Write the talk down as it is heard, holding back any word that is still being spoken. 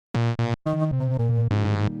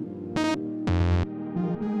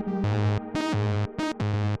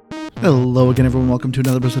Hello again, everyone. Welcome to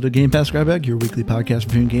another episode of Game Pass Grab Bag, your weekly podcast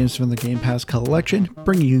reviewing games from the Game Pass collection,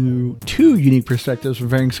 bringing you two unique perspectives from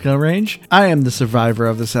varying skill range. I am the survivor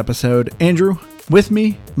of this episode, Andrew. With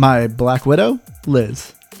me, my Black Widow,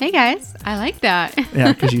 Liz. Hey guys, I like that.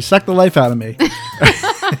 Yeah, because you sucked the life out of me.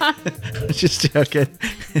 Just joking.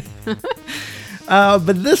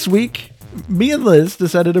 But this week, me and Liz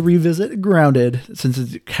decided to revisit Grounded since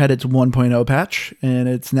it had its 1.0 patch, and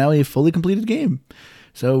it's now a fully completed game.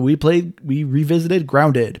 So we revisited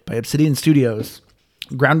Grounded by Obsidian Studios.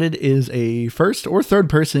 Grounded is a first or third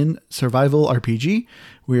person survival RPG.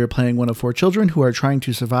 We are playing one of four children who are trying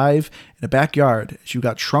to survive in a backyard as you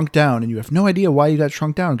got shrunk down, and you have no idea why you got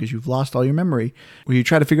shrunk down because you've lost all your memory, where you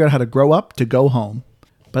try to figure out how to grow up to go home.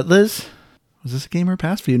 But Liz, was this a game or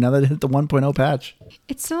pass for you now that it hit the 1.0 patch?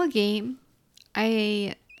 It's still a game.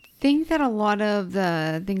 I think that a lot of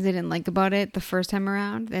the things I didn't like about it the first time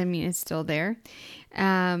around, it's still there.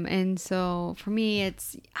 And so for me,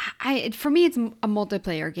 it's a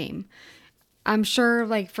multiplayer game. I'm sure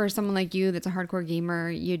like for someone like you that's a hardcore gamer,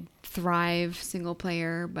 you'd thrive single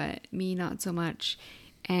player, but me not so much.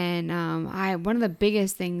 And one of the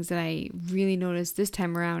biggest things that I really noticed this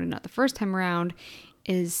time around and not the first time around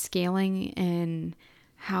is scaling and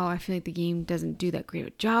how I feel like the game doesn't do that great of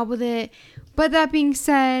a job with it. But that being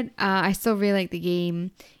said, I still really like the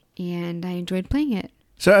game and I enjoyed playing it.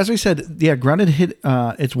 So as we said, yeah, Grounded hit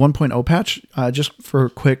its 1.0 patch. Just for a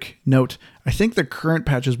quick note, I think the current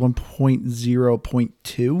patch is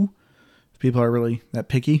 1.0.2. If people are really that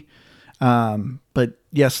picky. But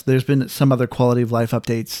yes, there's been some other quality of life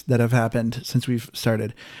updates that have happened since we've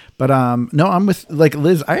started. But no, I'm with like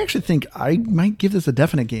Liz. I actually think I might give this a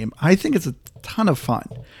definite game. I think it's a ton of fun.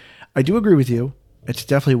 I do agree with you. It's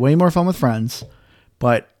definitely way more fun with friends,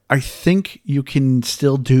 but I think you can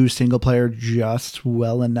still do single player just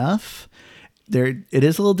well enough. It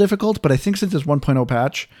is a little difficult, but I think since it's 1.0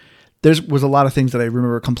 patch, there was a lot of things that I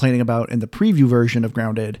remember complaining about in the preview version of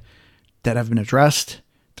Grounded that have been addressed.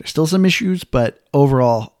 There's still some issues, but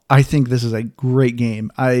overall, I think this is a great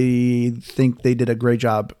game. I think they did a great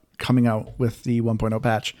job coming out with the 1.0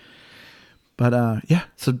 patch. But yeah,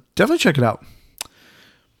 so definitely check it out.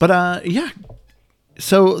 But yeah,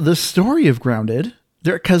 so the story of Grounded,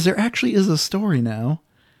 because there actually is a story now.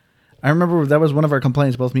 I remember that was one of our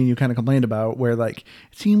complaints, both me and you kind of complained about, where like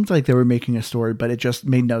it seemed like they were making a story, but it just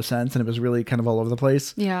made no sense and it was really kind of all over the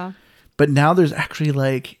place. Yeah. But now there's actually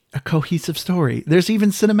like a cohesive story. There's even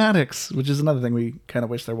cinematics, which is another thing we kind of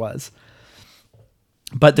wish there was.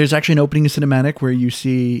 But there's actually an opening cinematic where you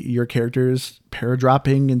see your characters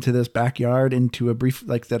paradropping into this backyard into a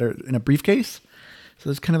that are in a briefcase. So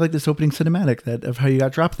it's kind of like this opening cinematic of how you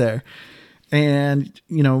got dropped there. And,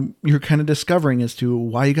 you know, you're kind of discovering as to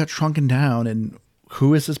why you got shrunken down and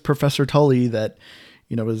who is this Professor Tully that,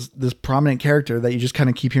 you know, is this prominent character that you just kind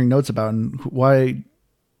of keep hearing notes about, and why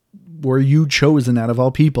were you chosen out of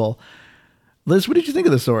all people? Liz, what did you think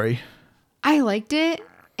of the story? I liked it,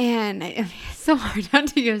 and it's so hard not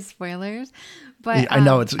to give spoilers. But yeah, I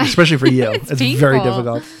know, it's especially for you. it's very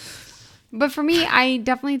difficult. But for me, I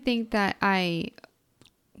definitely think that I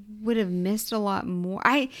would have missed a lot more.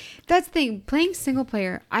 That's the thing, playing single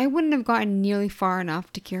player, I wouldn't have gotten nearly far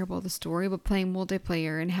enough to care about the story, but playing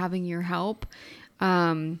multiplayer and having your help,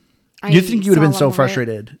 you think you would have been so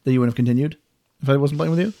frustrated that you wouldn't have continued if I wasn't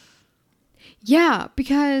playing with you? Yeah,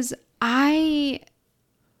 because when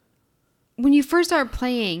you first start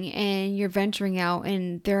playing and you're venturing out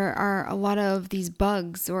and there are a lot of these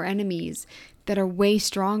bugs or enemies that are way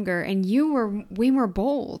stronger and you were way more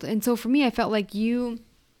bold. And so for me, I felt like you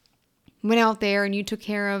went out there and you took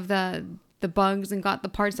care of the bugs and got the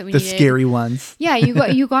parts that we needed. The scary ones. Yeah,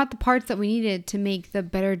 you got the parts that we needed to make the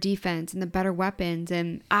better defense and the better weapons.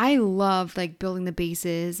 And I loved like building the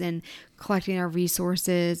bases and collecting our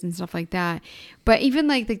resources and stuff like that. But even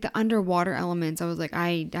like the underwater elements, I was like,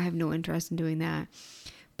 I have no interest in doing that.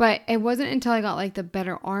 But it wasn't until I got like the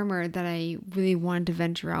better armor that I really wanted to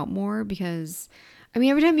venture out more, because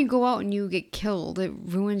every time you go out and you get killed, it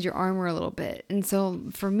ruins your armor a little bit. And so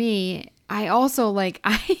for me, I also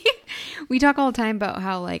we talk all the time about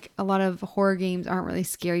how like a lot of horror games aren't really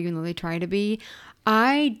scary even though they try to be.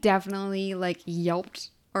 I definitely like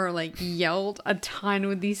yelped or like yelled a ton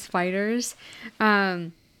with these fighters.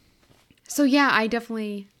 So yeah, I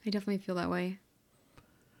definitely feel that way.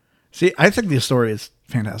 See, I think the story is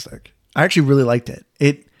fantastic. I actually really liked it.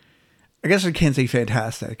 I guess I can't say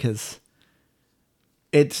fantastic because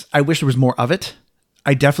I wish there was more of it.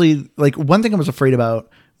 I definitely, like, one thing I was afraid about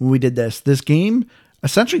when we did this game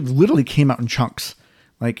essentially literally came out in chunks.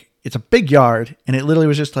 Like, it's a big yard, and it literally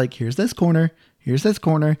was just like, here's this corner, Here's this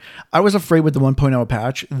corner. I was afraid with the 1.0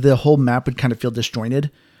 patch, the whole map would kind of feel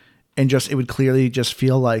disjointed and just, it would clearly just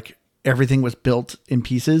feel like everything was built in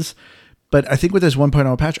pieces. But I think with this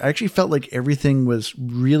 1.0 patch, I actually felt like everything was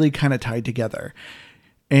really kind of tied together.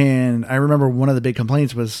 And I remember one of the big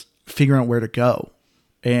complaints was figuring out where to go.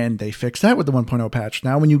 And they fixed that with the 1.0 patch.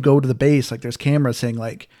 Now when you go to the base, like there's cameras saying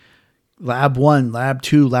like lab 1, lab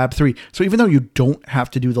 2, lab 3. So even though you don't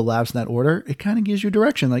have to do the labs in that order, it kind of gives you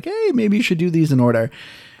direction. Like, hey, maybe you should do these in order,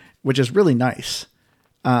 which is really nice.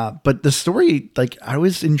 But the story, like I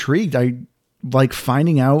was intrigued. I like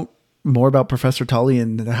finding out more about Professor Tully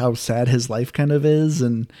and how sad his life kind of is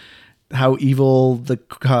and how evil the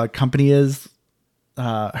company is.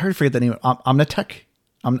 I heard, forget the name. Omnitech?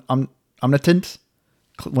 Omnitent?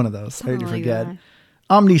 One of those. Something I already like forget. that.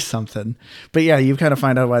 Omni something. But yeah, you kind of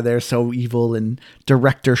find out why they're so evil, and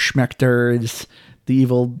Director Schmechter is the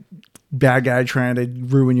evil bad guy trying to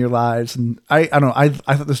ruin your lives. And I don't know. I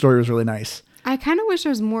thought the story was really nice. I kind of wish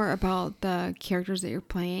there was more about the characters that you're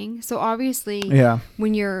playing. So obviously, Yeah.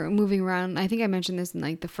 when you're moving around, I think I mentioned this in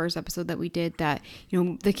like the first episode that we did, that, you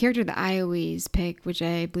know, the character that I always pick, which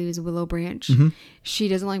I believe is Willow Branch, she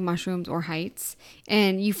doesn't like mushrooms or heights.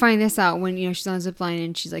 And you find this out when, you know, she's on a zip line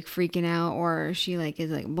and she's like freaking out, or she like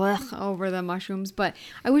is like blech over the mushrooms. But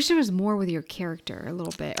I wish there was more with your character a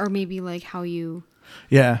little bit, or maybe like how you.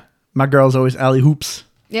 Yeah. My girl's always Allie Hoops.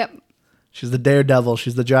 Yep. She's the daredevil.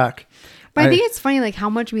 She's the jock. But I think it's funny, like, how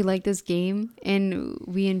much we like this game and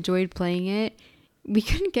we enjoyed playing it. We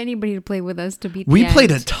couldn't get anybody to play with us to beat the We end.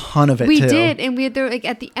 played a ton of it, We too. did, and we had there, like,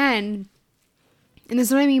 at the end, and this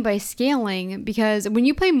is what I mean by scaling, because when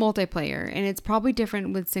you play multiplayer, and it's probably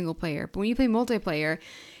different with single player, but when you play multiplayer,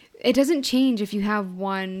 it doesn't change if you have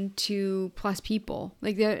 1, 2+ people.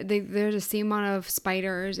 Like, there's the same amount of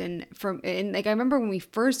spiders, and like, I remember when we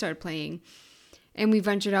first started playing, and we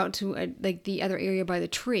ventured out to like the other area by the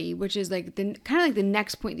tree, which is like the kind of like the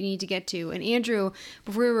next point you need to get to. And Andrew,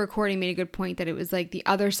 before we were recording, made a good point that it was like the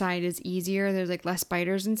other side is easier. There's like less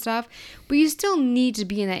spiders and stuff, but you still need to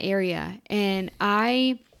be in that area. And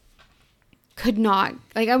I could not,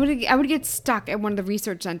 like, I would get stuck at one of the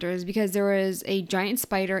research centers because there was a giant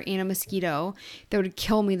spider and a mosquito that would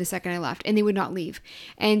kill me the second I left, and they would not leave.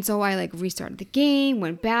 And so I like restarted the game,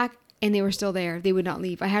 went back, and they were still there. They would not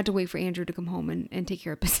leave. I had to wait for Andrew to come home and take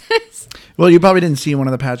care of business. Well, you probably didn't see one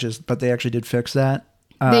of the patches, but they actually did fix that.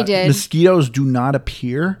 They did. Mosquitoes do not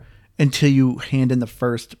appear until you hand in the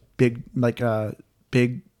first big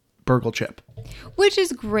burgle chip. Which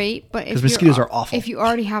is great, but if mosquitoes are awful. If you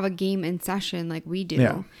already have a game in session like we do,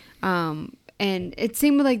 Yeah. And it's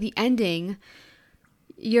same with like the ending,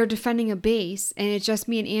 you're defending a base, and it's just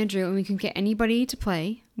me and Andrew, and we can get anybody to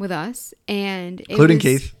play with us, and Including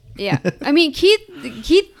Keith. Yeah, I mean Keith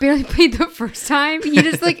barely played the first time. He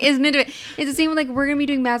just like isn't into it. It's the same with like we're gonna be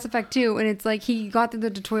doing Mass Effect 2, and it's like he got through the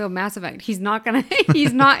tutorial of Mass Effect. He's not into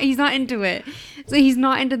it. So he's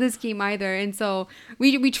not into this game either. And so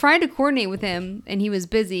we tried to coordinate with him, and he was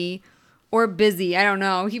busy. I don't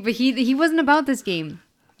know. He wasn't about this game.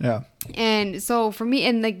 Yeah. And so for me,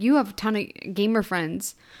 and like you have a ton of gamer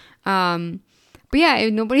friends. But yeah,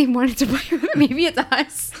 nobody wanted to play with it. Maybe it's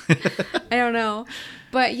us. I don't know.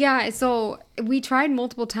 But yeah, so we tried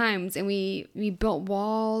multiple times, and we built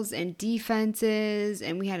walls and defenses,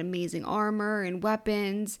 and we had amazing armor and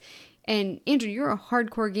weapons. And Andrew, you're a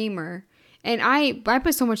hardcore gamer. And I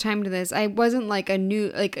put so much time into this. I wasn't like a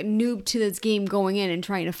noob to this game going in and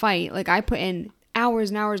trying to fight. Like I put in hours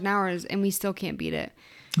and hours and hours, and we still can't beat it.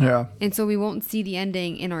 Yeah. And so we won't see the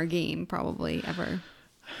ending in our game probably ever.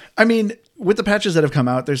 I mean, with the patches that have come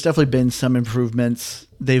out, there's definitely been some improvements.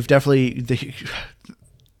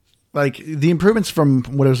 Like the improvements from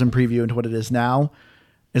what it was in preview into what it is now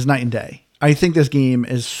is night and day. I think this game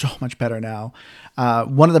is so much better now.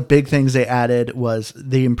 One of the big things they added was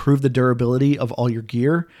they improved the durability of all your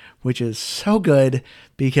gear, which is so good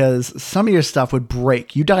because some of your stuff would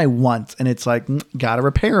break. You die once and it's like, gotta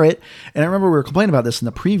repair it. And I remember we were complaining about this in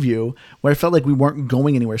the preview where I felt like we weren't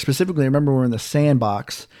going anywhere. Specifically, I remember we were in the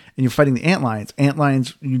sandbox and you're fighting the antlions.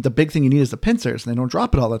 Antlions, the big thing you need is the pincers, and they don't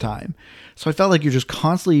drop it all the time. So I felt like you're just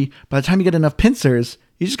constantly, by the time you get enough pincers,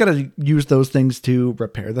 you just got to use those things to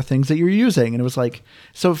repair the things that you're using. And it was like,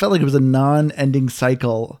 so it felt like it was a non-ending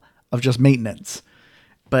cycle of just maintenance.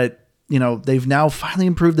 But, you know, they've now finally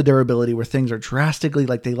improved the durability where things are drastically,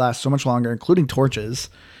 like they last so much longer, including torches,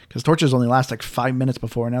 because torches only last like 5 minutes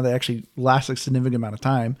before. Now they actually last a significant amount of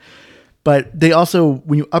time. But they also,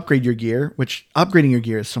 when you upgrade your gear, which upgrading your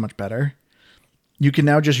gear is so much better, you can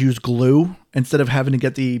now just use glue instead of having to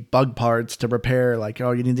get the bug parts to repair, like,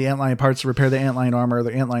 oh, you need the antlion parts to repair the antlion armor or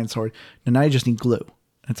the antlion sword. And now you just need glue.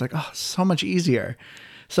 It's like, oh, so much easier.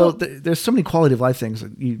 So there's so many quality of life things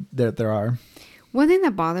that there are. One thing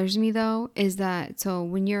that bothers me though is that so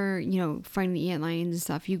when you're, fighting the ant lions and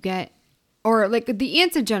stuff, you get, or like the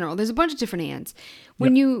ants in general, there's a bunch of different ants.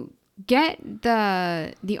 When you get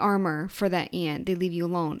the armor for that ant, they leave you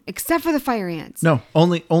alone, except for the fire ants. No,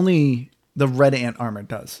 only the red ant armor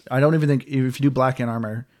does. I don't even think if you do black ant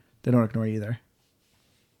armor, they don't ignore you either.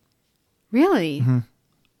 Really? Mm-hmm.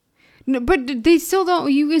 No, but they still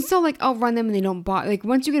don't. You can still like outrun them, and they don't bother. Like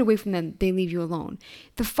once you get away from them, they leave you alone.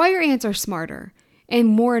 The fire ants are smarter and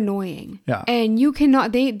more annoying. Yeah. And you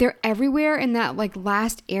cannot. They're everywhere in that like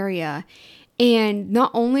last area, and not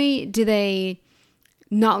only do they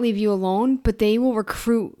not leave you alone, but they will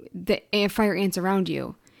recruit the fire ants around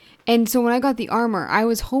you. And so when I got the armor, I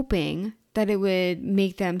was hoping that it would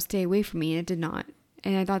make them stay away from me, and it did not.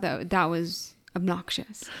 And I thought that was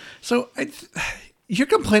obnoxious. So you're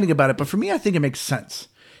complaining about it, but for me, I think it makes sense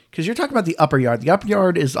because you're talking about the upper yard. The upper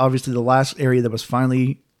yard is obviously the last area that was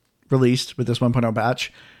finally released with this 1.0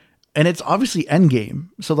 patch. And it's obviously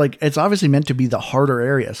endgame. So, like, it's obviously meant to be the harder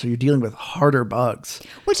area. So you're dealing with harder bugs.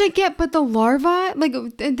 Which I get, but the larva, like,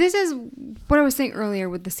 this is what I was saying earlier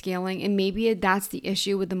with the scaling. And maybe that's the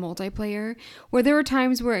issue with the multiplayer. Where there were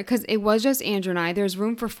times where, because it was just Andrew and I, there's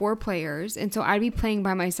room for 4 players. And so I'd be playing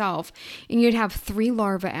by myself. And you'd have 3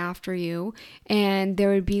 larvae after you. And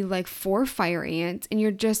there would be, like, 4 fire ants. And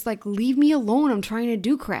you're just like, leave me alone. I'm trying to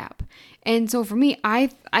do crap. And so for me,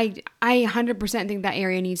 I 100% think that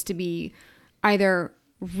area needs to be either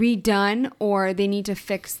redone or they need to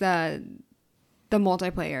fix the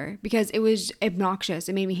multiplayer because it was obnoxious.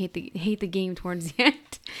 It made me hate the game towards the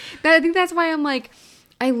end. I think that's why I'm like,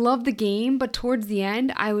 I love the game, but towards the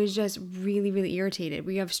end, I was just really, really irritated.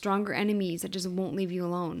 We have stronger enemies that just won't leave you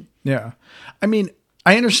alone. Yeah. I mean,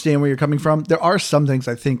 I understand where you're coming from. There are some things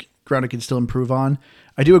I think Grounded can still improve on.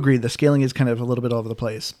 I do agree the scaling is kind of a little bit all over the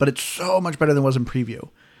place, but it's so much better than it was in preview.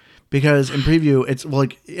 Because in preview,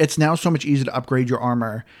 it's now so much easier to upgrade your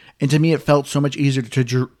armor. And to me, it felt so much easier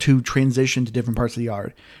to transition to different parts of the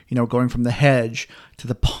yard. You know, going from the hedge to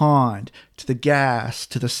the pond to the gas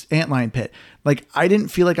to the antlion pit. Like, I didn't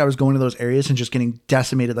feel like I was going to those areas and just getting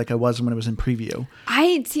decimated like I was when it was in preview.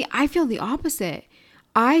 I feel the opposite.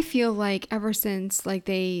 I feel like ever since like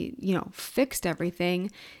they, fixed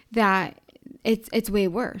everything, that it's way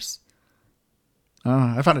worse.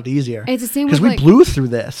 I found it easier. It's the same because with we blew through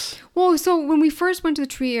this. Well, so when we first went to the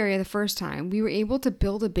tree area the first time, we were able to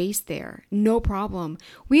build a base there. No problem.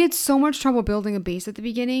 We had so much trouble building a base at the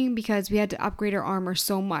beginning because we had to upgrade our armor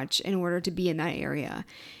so much in order to be in that area.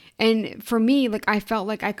 And for me, like I felt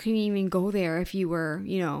like I couldn't even go there if you were,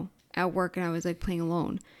 at work and I was like playing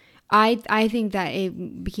alone. I think that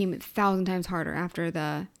it became 1,000 times harder after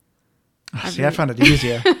the... See, I found it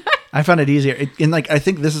easier. I found it easier. I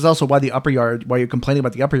think this is also why you're complaining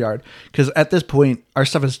about the upper yard. Because at this point, our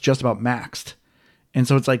stuff is just about maxed. And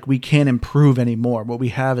so it's like, we can't improve anymore. What we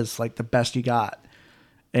have is like the best you got.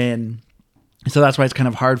 And so that's why it's kind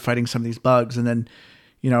of hard fighting some of these bugs. And then,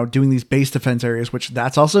 doing these base defense areas, which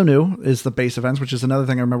that's also new, is the base defense, which is another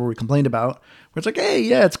thing I remember we complained about. Where it's like, hey,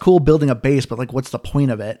 yeah, it's cool building a base, but like, what's the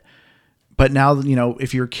point of it? But now,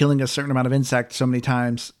 if you're killing a certain amount of insects so many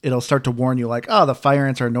times, it'll start to warn you like, oh, the fire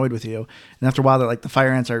ants are annoyed with you. And after a while, they're like, the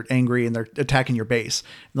fire ants are angry and they're attacking your base.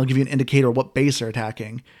 And they'll give you an indicator of what base they're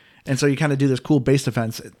attacking. And so you kind of do this cool base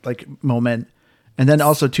defense like moment. And then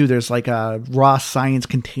also too, there's like raw science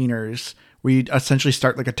containers where you essentially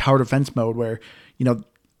start like a tower defense mode where,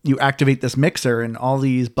 you activate this mixer and all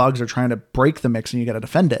these bugs are trying to break the mix and you got to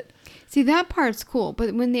defend it. See, that part's cool.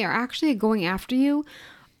 But when they are actually going after you,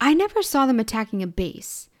 I never saw them attacking a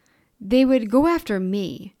base. They would go after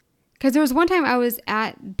me. Because there was one time I was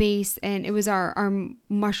at base and it was our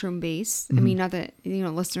mushroom base. Mm-hmm. I mean, not that,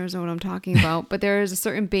 listeners know what I'm talking about, but there is a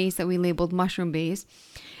certain base that we labeled mushroom base.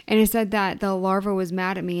 And it said that the larva was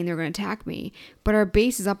mad at me and they were going to attack me. But our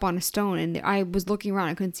base is up on a stone and I was looking around.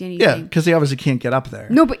 I couldn't see anything. Yeah, because they obviously can't get up there.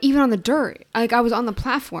 No, but even on the dirt, like I was on the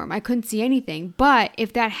platform. I couldn't see anything. But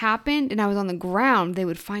if that happened and I was on the ground, they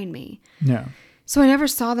would find me. Yeah. So I never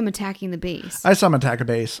saw them attacking the base. I saw them attack a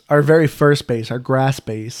base. Our very first base, our grass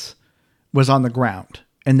base, was on the ground.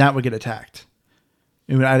 And that would get attacked.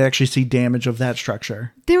 I'd actually see damage of that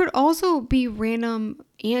structure. There would also be random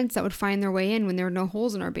ants that would find their way in when there were no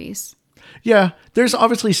holes in our base. Yeah, there's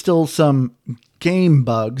obviously still some game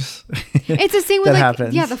bugs. It's the same with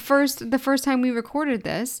happens. Yeah, the first time we recorded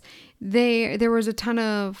this, there was a ton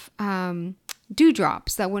of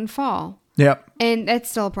dewdrops that wouldn't fall. Yep. And that's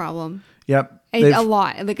still a problem. Yep. A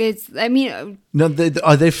lot. No,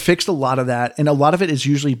 they've fixed a lot of that. And a lot of it is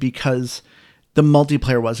usually because the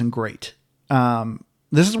multiplayer wasn't great.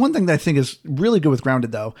 This is one thing that I think is really good with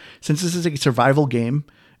Grounded, though. Since this is a survival game,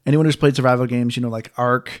 anyone who's played survival games, like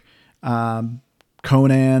Ark,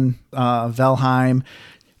 Conan, Valheim,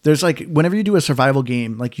 there's like, whenever you do a survival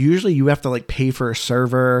game, like usually you have to like pay for a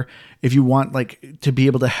server if you want like to be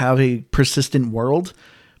able to have a persistent world.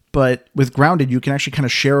 But with Grounded, you can actually kind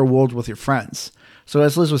of share a world with your friends. So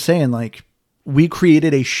as Liz was saying, like, we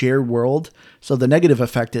created a shared world. So the negative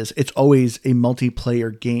effect is it's always a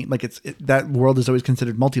multiplayer game. Like that world is always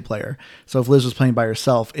considered multiplayer. So if Liz was playing by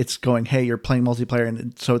herself, it's going, hey, you're playing multiplayer.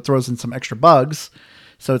 And so it throws in some extra bugs.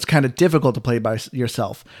 So it's kind of difficult to play by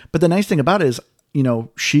yourself. But the nice thing about it is,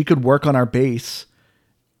 she could work on our base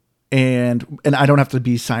and I don't have to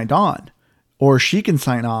be signed on. Or she can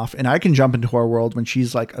sign off and I can jump into our world when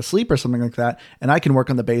she's like asleep or something like that. And I can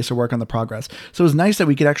work on the base or work on the progress. So it was nice that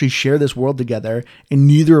we could actually share this world together and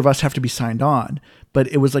neither of us have to be signed on. But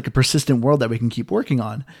it was like a persistent world that we can keep working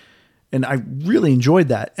on. And I really enjoyed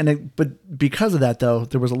that. But because of that, though,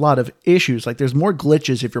 there was a lot of issues. Like there's more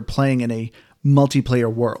glitches if you're playing in a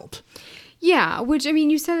multiplayer world. Yeah, which, I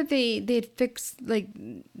mean, you said that they had fixed like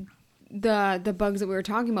the bugs that we were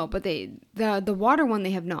talking about, but the water one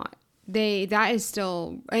they have not. That is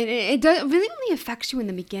still, and it does really only affects you in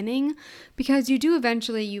the beginning because you do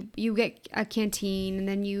eventually you get a canteen and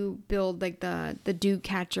then you build like the dew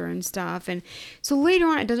catcher and stuff, and so later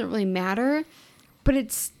on it doesn't really matter, but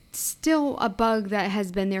it's still a bug that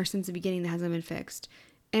has been there since the beginning that hasn't been fixed,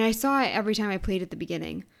 and I saw it every time I played at the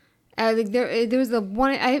beginning. Like there was the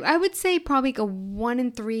one, I would say probably like a 1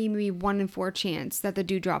 in 3, maybe 1 in 4 chance that the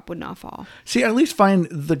dewdrop would not fall. See, I at least find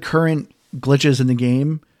the current glitches in the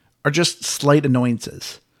game are just slight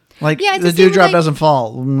annoyances. Like the dewdrop doesn't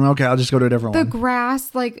fall. Okay, I'll just go to a different one. The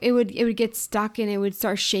grass, like it would get stuck and it would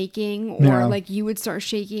start shaking, or like you would start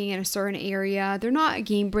shaking in a certain area. They're not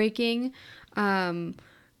game breaking, but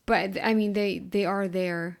I mean they are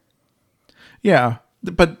there. Yeah,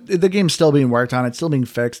 but the game's still being worked on. It's still being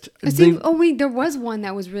fixed. There was one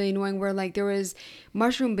that was really annoying where like there was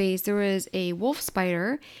mushroom base. There was a wolf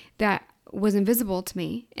spider that was invisible to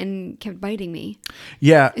me and kept biting me.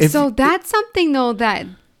 Yeah. So that's something though that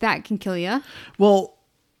can kill you. Well,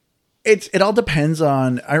 it all depends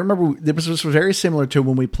on, I remember this was very similar to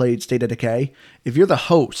when we played State of Decay. If you're the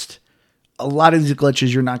host, a lot of these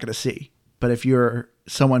glitches you're not going to see. But if you're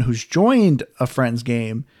someone who's joined a friend's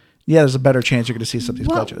game, yeah, there's a better chance you're going to see some of these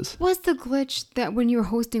glitches. What was the glitch that when you were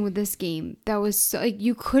hosting with this game that was so, like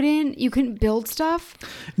you couldn't build stuff?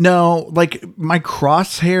 No, like my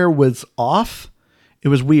crosshair was off. It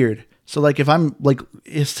was weird. So like if I'm like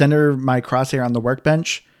center my crosshair on the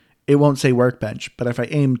workbench, it won't say workbench. But if I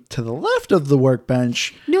aim to the left of the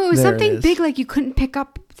workbench, no, it was something big like you couldn't pick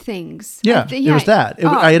up things. Yeah, it was that.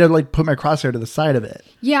 I had to like put my crosshair to the side of it.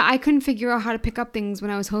 Yeah, I couldn't figure out how to pick up things when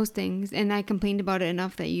I was hosting, and I complained about it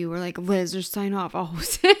enough that you were like, Liz, just sign off. I'll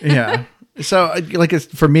host it. Yeah. So like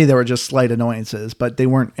for me, there were just slight annoyances, but they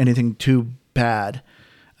weren't anything too bad.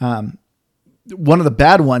 One of the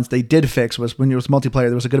bad ones they did fix was when it was multiplayer,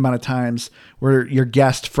 there was a good amount of times where your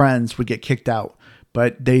guest friends would get kicked out,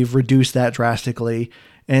 but they've reduced that drastically.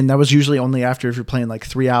 And that was usually only after, if you're playing like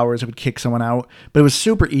 3 hours, it would kick someone out. But it was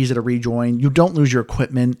super easy to rejoin. You don't lose your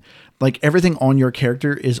equipment. Like everything on your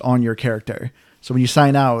character is on your character. So when you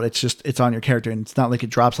sign out, it's on your character, and it's not like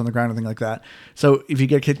it drops on the ground or anything like that. So if you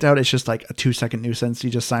get kicked out, it's just like a 2-second nuisance.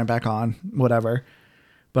 You just sign back on, whatever.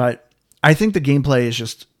 But I think the gameplay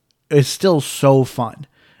is still so fun.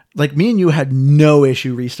 Like me and you had no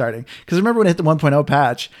issue restarting. Because remember when it hit the 1.0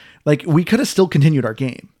 patch, like we could have still continued our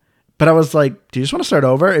game. But I was like, do you just want to start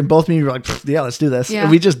over? And both of me were like, yeah, let's do this. Yeah. And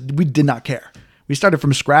we did not care. We started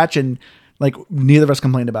from scratch and like neither of us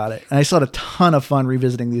complained about it. And I still had a ton of fun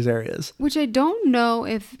revisiting these areas. Which I don't know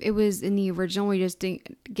if it was in the original, we just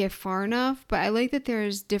didn't get far enough. But I like that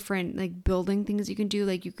there's different like building things you can do.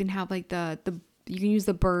 Like you can have like you can use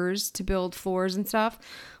the burrs to build floors and stuff.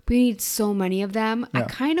 But you need so many of them. Yeah. I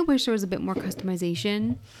kind of wish there was a bit more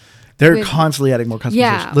customization. They're constantly adding more customization.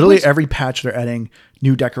 Yeah, literally every patch they're adding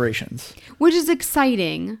new decorations. Which is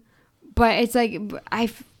exciting. But it's like I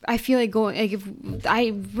feel like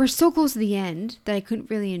we're so close to the end that I couldn't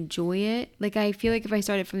really enjoy it. Like I feel like if I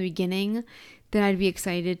started from the beginning, then I'd be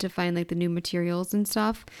excited to find like the new materials and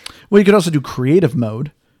stuff. Well, you could also do creative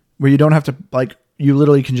mode where you don't have to like, you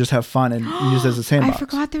literally can just have fun and use it as a sandbox. I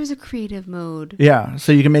forgot there was a creative mode. Yeah,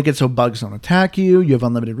 so you can make it so bugs don't attack you. You have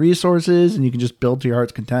unlimited resources, and you can just build to your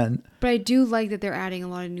heart's content. But I do like that they're adding a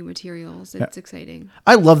lot of new materials. It's exciting.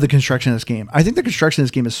 I love the construction of this game. I think the construction of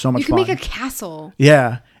this game is so much fun. You can make a castle.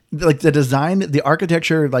 Yeah. Like the design, the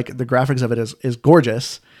architecture, like the graphics of it is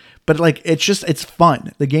gorgeous. But like it's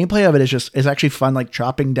fun. The gameplay of it is actually fun, like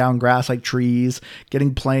chopping down grass like trees,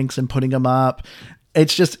 getting planks and putting them up.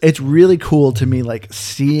 It's really cool to me, like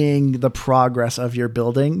seeing the progress of your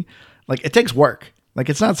building. Like it takes work. Like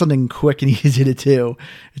it's not something quick and easy to do.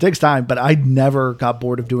 It takes time, but I never got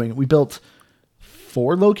bored of doing it. We built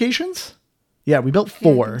 4 locations. Yeah, we built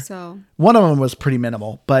 4. Yeah, I think so. One of them was pretty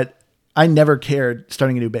minimal, but I never cared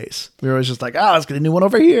starting a new base. We were always just like, let's get a new one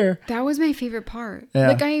over here. That was my favorite part. Yeah.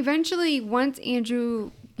 Like I eventually, once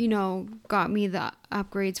Andrew, got me the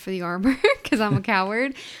upgrades for the armor because I'm a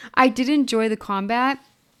coward, I did enjoy the combat,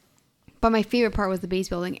 but my favorite part was the base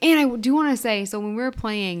building. And I do want to say, so when we were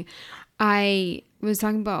playing, I was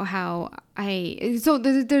talking about how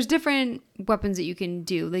there's different weapons that you can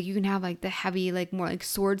do. Like you can have like the heavy, like more like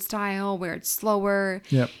sword style where it's slower.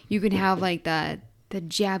 Yep. You can have like the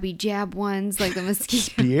jabby jab ones, like the mosquito.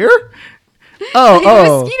 Spear? Oh,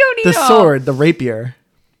 mosquito the needle. sword, the rapier.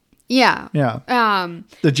 Yeah. Yeah.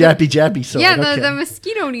 The jabby sword. Yeah, okay. the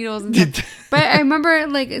mosquito needles and stuff. But I remember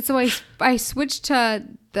like, so I switched to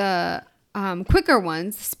the quicker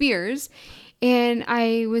ones, spears. And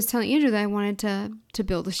I was telling Andrew that I wanted to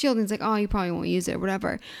build a shield. And he's like, oh, you probably won't use it or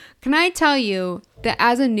whatever. Can I tell you that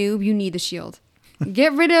as a noob, you need the shield?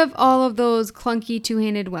 Get rid of all of those clunky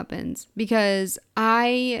two-handed weapons because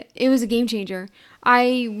it was a game changer.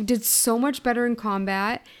 I did so much better in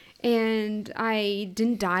combat and I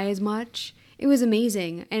didn't die as much. It was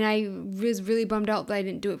amazing. And I was really bummed out that I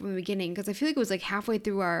didn't do it from the beginning because I feel like it was like halfway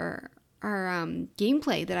through our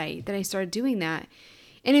gameplay that I started doing that.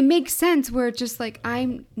 And it makes sense where it's just like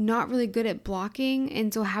I'm not really good at blocking.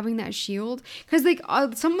 And so having that shield, because like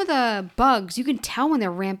some of the bugs, you can tell when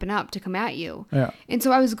they're ramping up to come at you. Yeah. And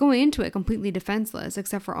so I was going into it completely defenseless,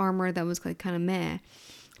 except for armor that was like kind of meh.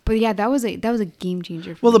 But yeah, that was a game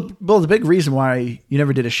changer for me. The big reason why you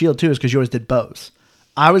never did a shield too is because you always did bows.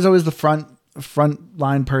 I was always the front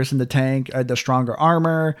line person to tank. I had the stronger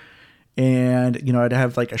armor. And, I'd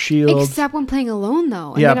have like a shield. Except when playing alone,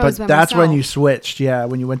 though. Yeah, but that's when you switched. Yeah,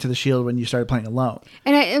 when you went to the shield, when you started playing alone.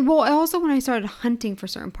 And also when I started hunting for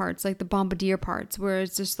certain parts, like the bombardier parts, where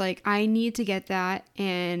it's just like, I need to get that.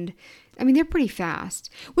 And, I mean, they're pretty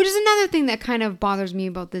fast. Which is another thing that kind of bothers me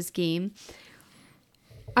about this game.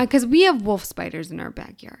 Because we have wolf spiders in our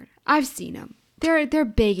backyard. I've seen them. They're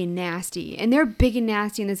big and nasty. And they're big and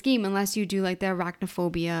nasty in this game unless you do like the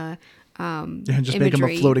arachnophobia just imagery. Make them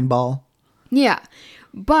a floating ball. Yeah.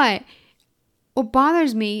 But what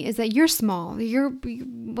bothers me is that you're small. You're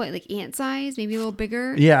what, like ant size, maybe a little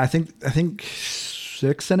bigger? Yeah, I think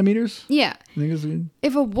 6 centimeters. Yeah. I think it's good.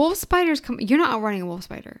 If a wolf spider's coming, you're not outrunning a wolf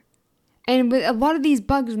spider. And with a lot of these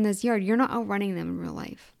bugs in this yard, you're not outrunning them in real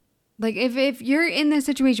life. Like if you're in this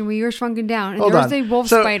situation where you're shrunken down and there's a wolf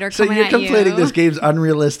spider coming at you. So you're complaining this game's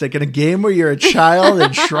unrealistic. In a game where you're a child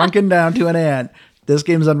and shrunken down to an ant, this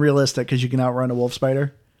game's unrealistic because you can outrun a wolf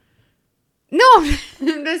spider? No,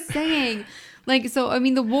 I'm just saying. Like, so, I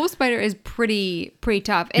mean, the wolf spider is pretty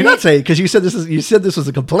tough. And you're not saying, because you said this was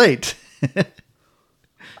a complaint.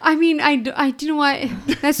 I mean, I didn't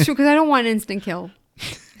want, that's true, because I don't want an instant kill.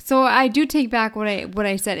 So I do take back what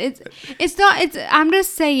I said. I'm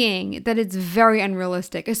just saying that it's very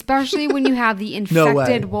unrealistic, especially when you have the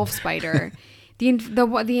infected wolf spider. The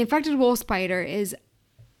infected wolf spider is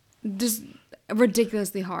just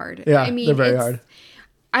ridiculously hard. Yeah, I mean, they're very hard.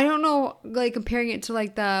 I don't know, like comparing it to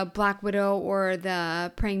like the Black Widow or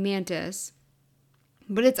the praying mantis,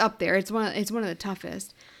 but it's up there. It's one of the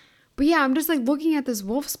toughest. But yeah, I'm just like looking at this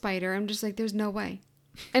wolf spider. I'm just like, there's no way.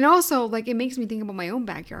 And also, like, it makes me think about my own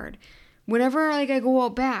backyard. Whenever like I go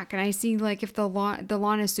out back and I see like if the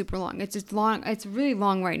lawn is super long, it's just long. It's really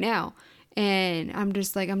long right now, and I'm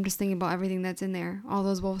just thinking about everything that's in there. All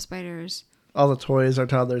those wolf spiders. All the toys our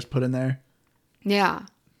toddlers put in there. Yeah.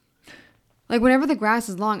 Like whenever the grass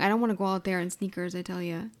is long, I don't want to go out there in sneakers, I tell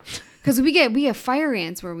you. Because we get fire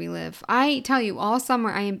ants where we live. I tell you, all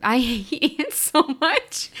summer I hate ants so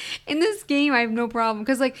much. In this game, I have no problem.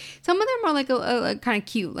 Because like some of them are like a kind of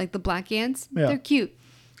cute, like the black ants. Yeah. They're cute.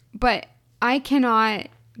 But I cannot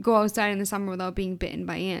go outside in the summer without being bitten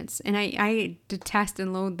by ants. And I detest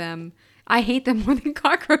and loathe them. I hate them more than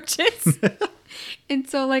cockroaches. And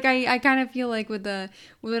so, like, I kind of feel like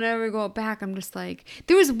whenever I go out back, I'm just like,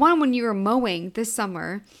 there was one when you were mowing this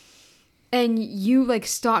summer, and you like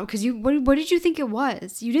stopped because what did you think it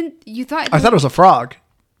was? I thought it was a frog.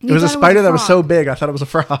 It was a spider that was so big, I thought it was a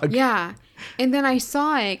frog. Yeah, and then I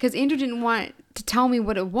saw it because Andrew didn't want to tell me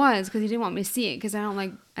what it was because he didn't want me to see it because I don't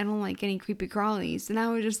like any creepy crawlies, and I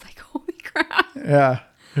was just like, holy crap. Yeah,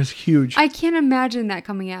 it was huge. I can't imagine that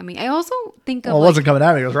coming at me. I also think of it wasn't coming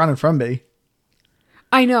at me; it was running from me.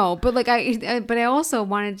 I know, but like but I also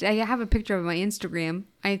wanted. I have a picture of my Instagram.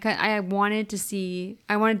 I wanted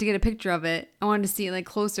to get a picture of it. I wanted to see it like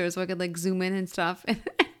closer so I could like zoom in and stuff.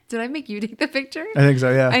 Did I make you take the picture? I think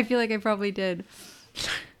so. Yeah. I feel like I probably did.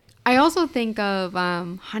 I also think of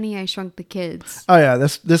Honey, I Shrunk the Kids. Oh yeah,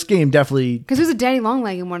 this game definitely, Because there's a Daddy Long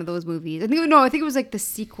Leg in one of those movies. I think it was like the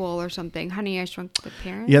sequel or something. Honey, I Shrunk the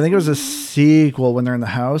Parents. yeah, I think it was a sequel when they're in the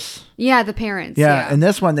house. Yeah, the parents. Yeah, and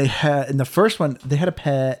this one in the first one they had a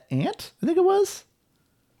pet ant. I think it was.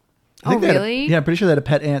 Oh really? Yeah, I'm pretty sure they had a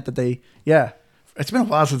pet ant that they. Yeah, it's been a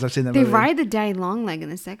while since I've seen that They movie. ride the Daddy Long Leg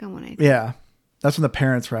in the second one, I think. Yeah, that's when the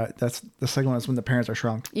parents ride. That's the second one. Is when the parents are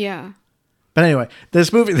shrunk. Yeah. But anyway, this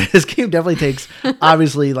game definitely takes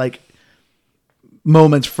obviously like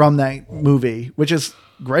moments from that movie, which is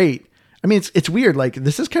great. I mean, it's weird. Like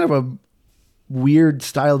this is kind of a weird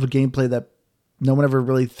style of gameplay that no one ever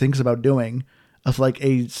really thinks about doing, of like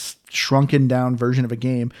a shrunken down version of a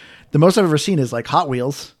game. The most I've ever seen is like Hot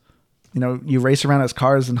Wheels. You know, you race around as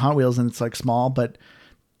cars in Hot Wheels and it's like small, but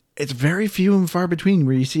it's very few and far between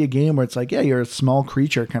where you see a game where it's like, yeah, you're a small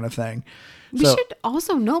creature kind of thing. We should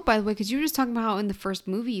also note, by the way, because you were just talking about how in the first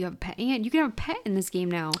movie you have a pet ant. You can have a pet in this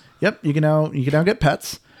game now. Yep, you can now get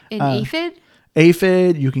pets. An aphid?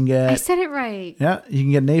 Aphid, you can get... I said it right. Yeah, you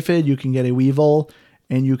can get an aphid, you can get a weevil,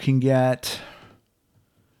 and you can get...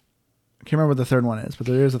 I can't remember what the third one is, but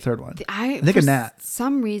there is a third one. I think a gnat. For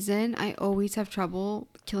some reason, I always have trouble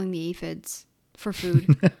killing the aphids for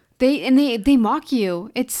food. They mock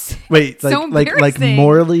you. It's so like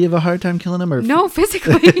morally have a hard time killing them, or no,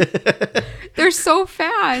 physically. They're so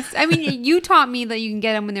fast. I mean, you taught me that you can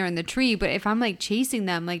get them when they're in the tree, but if I'm like chasing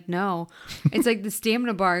them, like no, it's like the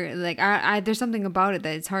stamina bar. Like I there's something about it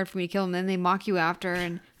that it's hard for me to kill them. Then they mock you after,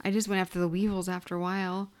 and I just went after the weevils after a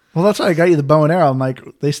while. Well, that's why I got you the bow and arrow. I'm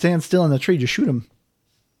like, they stand still in the tree, just shoot them.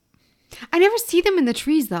 I never see them in the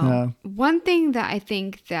trees though. No. One thing that I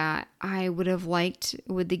think that I would have liked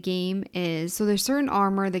with the game is, so there's certain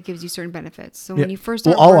armor that gives you certain benefits. So when you first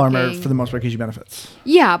start all working, armor for the most part gives you benefits.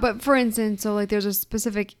 Yeah, but for instance, so like there's a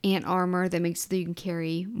specific ant armor that makes so that you can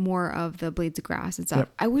carry more of the blades of grass and stuff. Yep.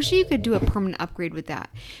 I wish you could do a permanent upgrade with that,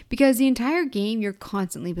 because the entire game you're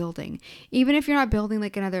constantly building. Even if you're not building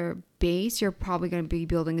like another base, you're probably going to be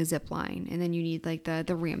building a zip line, and then you need like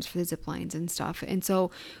the ramps for the zip lines and stuff. And so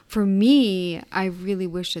for me, I really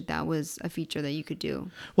wish that was a feature that you could do.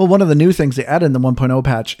 Well, one of the new things they added in the 1.0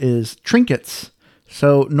 patch is trinkets.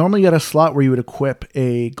 So normally you had a slot where you would equip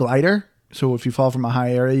a glider. So if you fall from a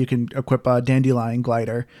high area, you can equip a dandelion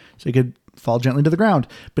glider, so you could fall gently to the ground.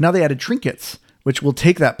 But now they added trinkets, which will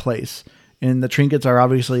take that place. And the trinkets are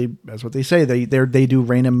obviously, that's what they say, they do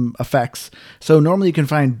random effects. So normally you can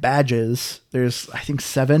find badges. There's, I think,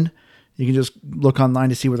 7. You can just look online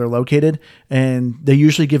to see where they're located. And they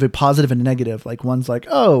usually give a positive and a negative. Like one's like,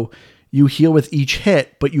 oh, you heal with each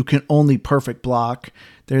hit, but you can only perfect block.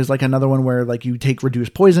 There's like another one where like you take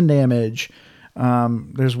reduced poison damage.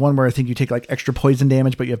 There's one where I think you take like extra poison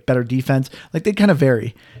damage, but you have better defense. Like they kind of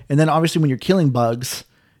vary. And then obviously when you're killing bugs,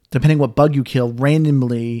 depending what bug you kill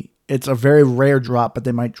randomly, it's a very rare drop, but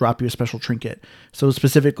they might drop you a special trinket. So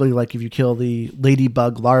specifically, like if you kill the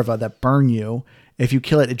ladybug larva that burn you, if you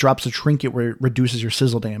kill it, it drops a trinket where it reduces your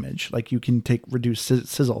sizzle damage. Like you can take reduced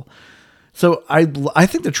sizzle. So I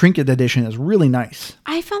think the trinket edition is really nice.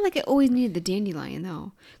 I felt like I always needed the dandelion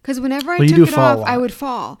though, because whenever I took it off, I would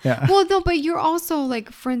fall. Yeah. Well, no, but you're also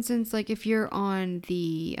like, for instance, like if you're on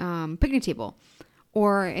the picnic table,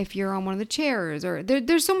 or if you're on one of the chairs, or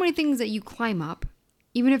there's so many things that you climb up,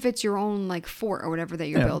 even if it's your own like fort or whatever that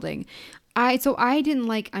you're building. So I didn't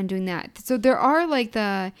like undoing that. So there are like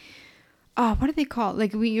the, what do they call it?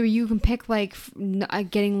 Like you can pick like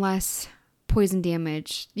getting less poison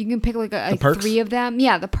damage. You can pick like 3 of them.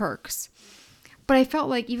 Yeah, the perks. But I felt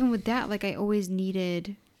like even with that, like I always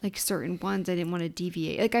needed like certain ones. I didn't want to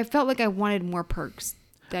deviate. Like I felt like I wanted more perks.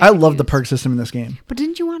 I love the perk system in this game. But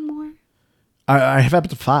didn't you want more? I have up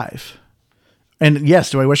to 5. And yes,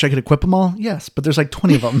 do I wish I could equip them all? Yes, but there's like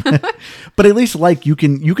 20 of them. But at least like you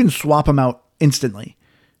can swap them out instantly.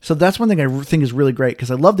 So that's one thing I think is really great,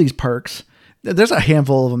 because I love these perks. There's a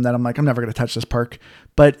handful of them that I'm like, I'm never going to touch this perk.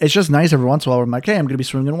 But it's just nice every once in a while where I'm like, hey, I'm going to be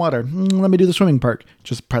swimming in water. Let me do the swimming perk.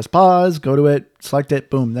 Just press pause, go to it, select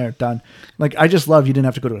it, boom, there, done. Like, I just love you didn't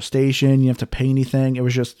have to go to a station. You didn't have to pay anything. It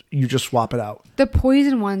was just, you just swap it out. The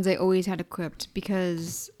poison ones I always had equipped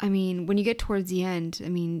because, I mean, when you get towards the end, I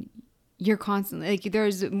mean, you're constantly, like,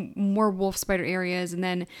 there's more wolf spider areas. And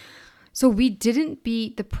then, so we didn't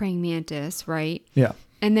beat the praying mantis, right? Yeah.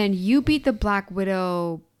 And then you beat the black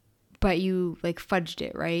widow, but you like fudged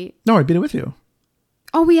it, right? No, I beat it with you.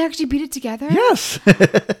 Oh, we actually beat it together? Yes.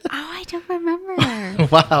 Oh, I don't remember.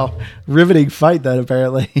 Wow. Riveting fight then,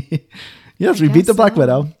 apparently. Yes, we beat the Black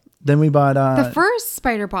Widow. Then we bought the first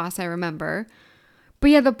spider boss I remember. But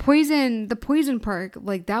yeah, the poison perk,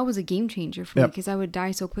 like that was a game changer for me because I would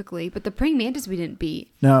die so quickly. But the praying mantis we didn't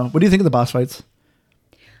beat. No. What do you think of the boss fights?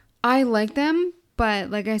 I like them,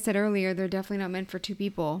 but like I said earlier, they're definitely not meant for two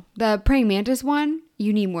people. The praying mantis one,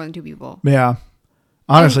 you need more than two people. Yeah.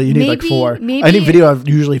 Honestly, you need like 4. Any video I've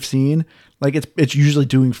usually seen, like it's usually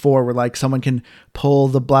doing 4, where like someone can pull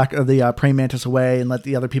the praying mantis away and let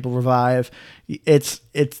the other people revive. It's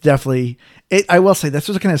definitely. I will say that's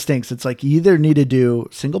what kind of stinks. It's like you either need to do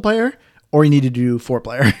single player or you need to do 4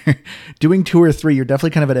 player. Doing 2 or 3, you're definitely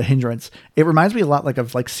kind of at a hindrance. It reminds me a lot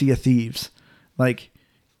of Sea of Thieves. Like,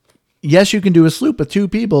 yes, you can do a sloop with 2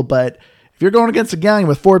 people, but if you're going against a gang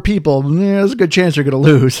with 4 people, there's a good chance you're going to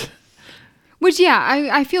lose. Which, yeah,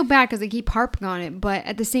 I feel bad because I keep harping on it, but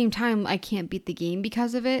at the same time, I can't beat the game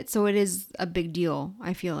because of it. So it is a big deal,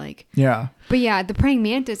 I feel like. Yeah. But yeah, the praying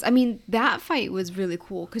mantis, I mean, that fight was really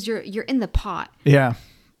cool because you're in the pot. Yeah.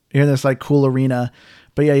 You're in this like cool arena.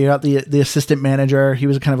 But yeah, you got the assistant manager. He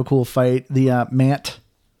was kind of a cool fight. The Mant.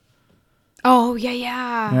 Oh,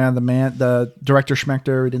 yeah. Yeah, the Director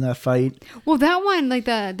Schmechter in that fight. Well, that one, like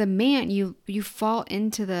the Mant, you fall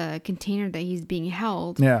into the container that he's being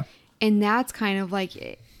held. Yeah. And that's kind of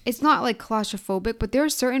like, it's not like claustrophobic, but there are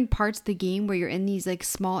certain parts of the game where you're in these like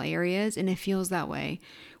small areas and it feels that way.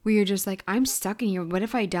 Where you're just like, I'm stuck in here. What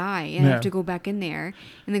if I die and I have to go back in there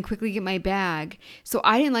and then quickly get my bag? So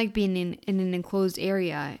I didn't like being in an enclosed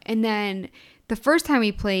area. And then the first time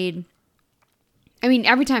we played, I mean,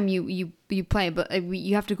 every time you play, but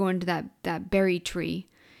you have to go into that berry tree,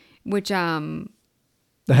 which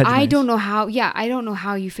I don't know how. Yeah, I don't know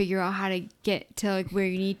how you figure out how to get to like where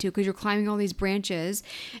you need to because you're climbing all these branches.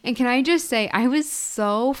 And can I just say, I was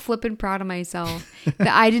so flippin' proud of myself that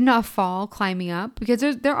I did not fall climbing up because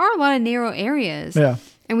there are a lot of narrow areas. Yeah.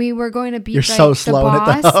 And we were going to beat You're so slow the in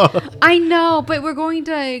it, boss. though. I know, but we're going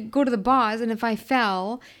to go to the boss, and if I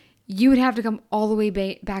fell, you would have to come all the way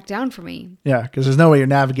back down for me. Yeah, because there's no way you're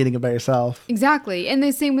navigating it by yourself. Exactly. And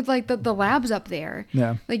the same with like the labs up there.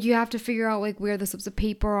 Yeah. Like you have to figure out like where the slips of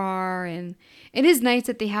paper are. And it is nice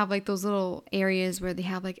that they have like those little areas where they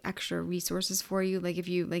have like extra resources for you. Like if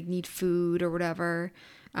you like need food or whatever,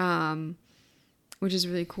 which is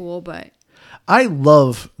really cool. But I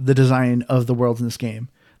love the design of the worlds in this game.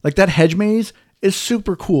 Like that hedge maze is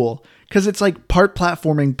super cool because it's like part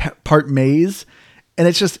platforming, part maze. And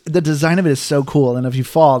it's just, the design of it is so cool. And if you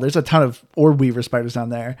fall, there's a ton of orb weaver spiders down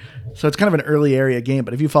there. So it's kind of an early area game,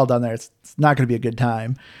 but if you fall down there, it's not going to be a good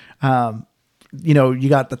time. You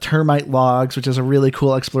got the termite logs, which is a really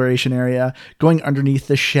cool exploration area. Going underneath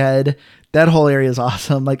the shed, that whole area is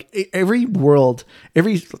awesome. Like every world,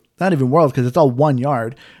 not even world, because it's all 1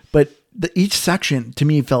 yard, but each section to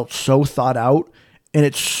me felt so thought out and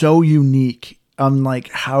it's so unique on like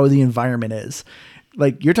how the environment is.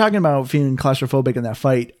 Like you're talking about feeling claustrophobic in that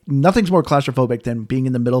fight. Nothing's more claustrophobic than being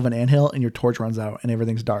in the middle of an anthill and your torch runs out and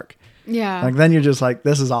everything's dark. yeah. Like then you're just like,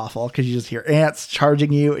 this is awful because you just hear ants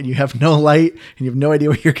charging you and you have no light and you have no idea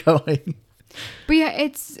where you're going. But yeah,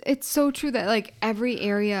 it's so true that like every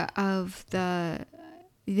area of the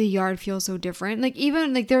yard feels so different. Like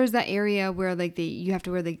even like there's that area where like you have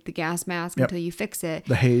to wear like the gas mask until you fix it.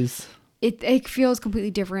 The haze. It feels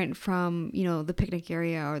completely different from, the picnic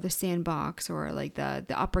area or the sandbox or like the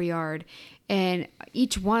upper yard. And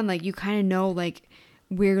each one, like you kind of know like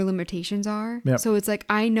where your limitations are. Yep. So it's like,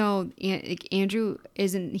 I know like Andrew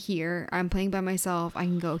isn't here. I'm playing by myself. I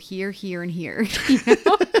can go here, here, and here.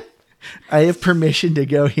 I have permission to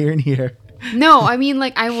go here and here. No, I mean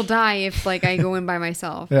like I will die if like I go in by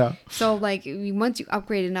myself. Yeah. So like once you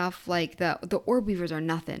upgrade enough, like the orb weavers are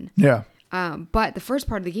nothing. Yeah. But the first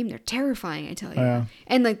part of the game, they're terrifying, I tell you. Yeah.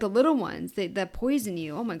 And like the little ones that poison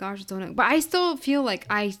you. Oh my gosh, it's so annoying. But I still feel like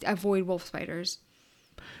I avoid wolf spiders.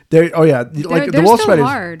 Like the wolf still spiders.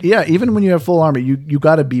 hard. Yeah, even when you have full armor, you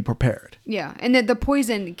got to be prepared. Yeah, and the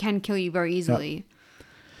poison can kill you very easily. Yeah.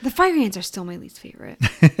 The fire ants are still my least favorite.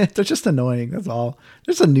 They're just annoying. That's all.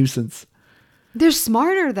 They're just a nuisance. They're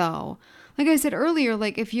smarter though. Like I said earlier,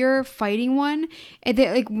 like if you're fighting one and they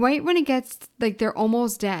like right when it gets like they're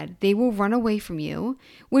almost dead, they will run away from you,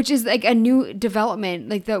 which is like a new development.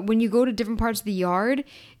 Like when you go to different parts of the yard,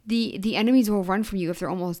 the enemies will run from you if they're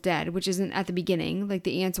almost dead, which isn't at the beginning. Like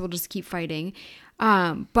the ants will just keep fighting.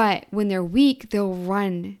 But when they're weak, they'll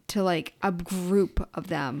run to like a group of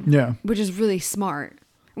them. Yeah. Which is really smart.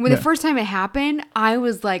 And when the first time it happened, I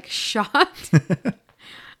was like shocked.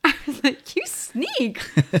 I was like, you sneak.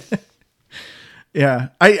 Yeah.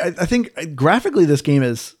 I think graphically this game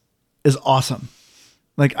is awesome.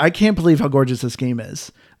 Like, I can't believe how gorgeous this game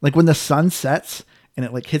is. Like, when the sun sets and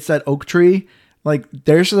it like hits that oak tree, like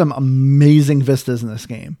there's some amazing vistas in this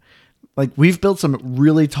game. Like, we've built some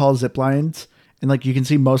really tall zip lines and like you can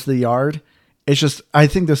see most of the yard. It's just, I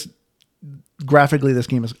think graphically this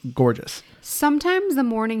game is gorgeous. Sometimes the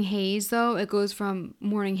morning haze, though, it goes from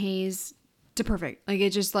morning haze to perfect. Like,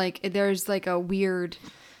 it just like, there's like a weird,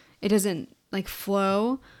 it doesn't like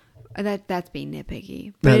flow. That's being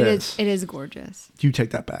nitpicky, but it is gorgeous. You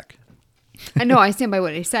take that back. I know, I stand by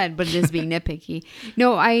what I said, but it is being nitpicky.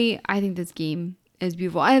 No, I think this game is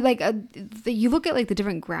beautiful. I like you look at like the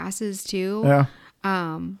different grasses too.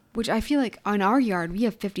 Yeah. Which I feel like on our yard we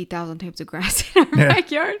have 50,000 types of grass in our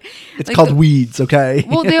backyard. It's like called weeds, okay?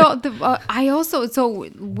 Well, I also, so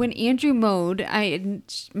when Andrew mowed, I'm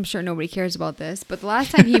sure nobody cares about this, but the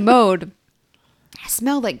last time he mowed, I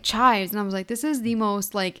smelled like chives, and I was like, this is the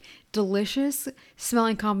most like delicious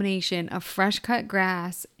smelling combination of fresh cut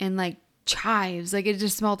grass and like chives. Like, it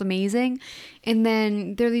just smelled amazing. And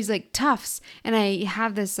then there are these like tufts, and I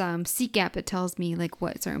have this Seek app that tells me like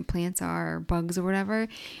what certain plants are or bugs or whatever,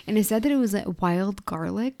 and it said that it was like wild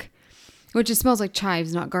garlic, which it smells like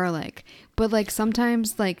chives, not garlic. But like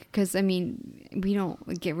sometimes, like, because I mean, we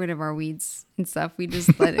don't get rid of our weeds and stuff, we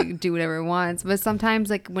just let it do whatever it wants. But sometimes,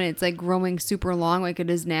 like when it's like growing super long like it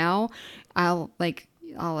is now, I'll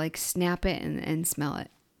snap it and smell it.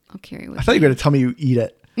 I'll carry it with I thought me. you were going to tell me you eat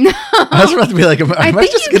it. I was about to be like, am I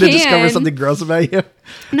just going to discover something gross about you?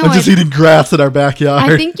 No, I'm just eating grass in our backyard.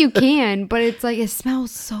 I think you can, but it's like, it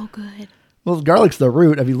smells so good. Well, garlic's the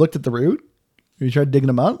root. Have you looked at the root? Have you tried digging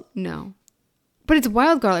them up? No. But it's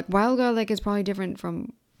wild garlic. Wild garlic is probably different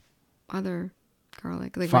from other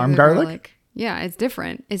garlic. Like farm regular garlic? Yeah, it's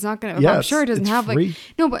different. It's not going to... Yeah, I'm sure it doesn't have free. like...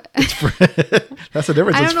 No, but... That's the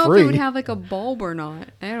difference. I It's don't know free. if it would have like a bulb or not.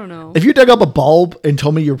 I don't know. If you dug up a bulb and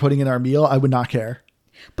told me you were putting in our meal, I would not care.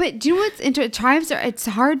 But do you know what's interesting? Chives are... It's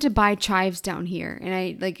hard to buy chives down here. And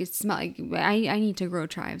I like... It smell like... I need to grow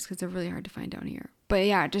chives because they're really hard to find down here. But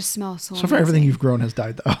yeah, it just smells so So far, everything you've grown has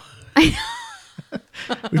died, though.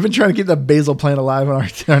 We've been trying to keep the basil plant alive on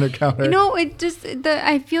our counter. You know, it just,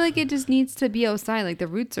 I feel like it just needs to be outside. Like, the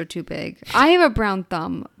roots are too big. I have a brown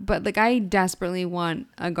thumb, but like, I desperately want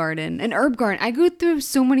a garden, an herb garden. I go through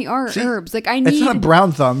so many herbs. Like, I need. It's not a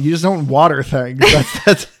brown thumb. You just don't water things.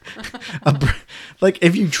 That's like,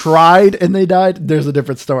 if you tried and they died, there's a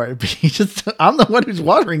different story. But I'm the one who's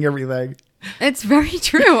watering everything. It's very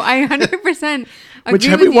true. I 100% agree. Which,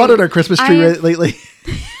 have we watered our Christmas tree lately?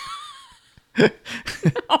 No.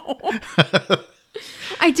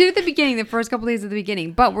 I did at the beginning, the first couple days at the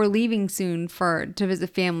beginning, but we're leaving soon to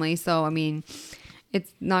visit family, so I mean,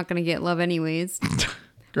 it's not going to get love anyways.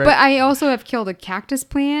 But I also have killed a cactus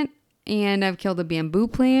plant and I've killed a bamboo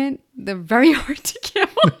plant. They're very hard to kill.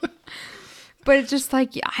 But it's just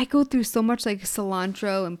like, I go through so much like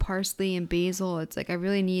cilantro and parsley and basil. It's like I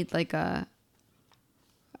really need like a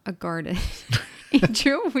garden.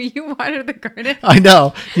 Andrew, will you water the garden? I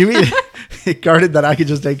know. You mean a garden that I could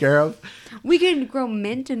just take care of? We can grow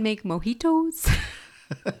mint and make mojitos.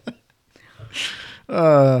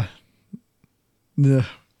 No.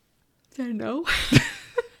 I know.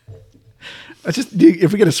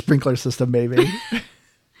 If we get a sprinkler system, maybe. I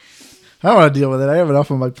don't want to deal with it. I have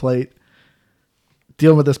enough on my plate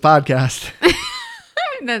dealing with this podcast.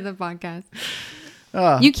 That's a podcast.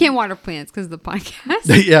 You can't water plants because of the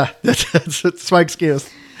podcast. Yeah, that's my excuse.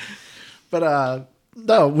 But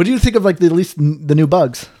no, what do you think of like at least the new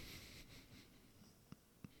bugs?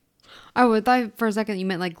 Oh, I thought for a second you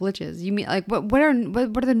meant like glitches. You mean like what are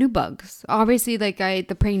the new bugs? Obviously, like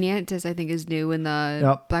the praying mantis I think is new, and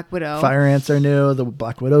the black widow. Fire ants are new. The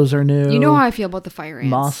black widows are new. You know how I feel about the fire ants.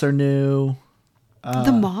 Moths are new.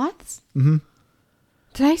 The moths? Mm-hmm.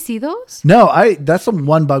 Did I see those? No, that's the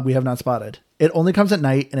one bug we have not spotted. It only comes at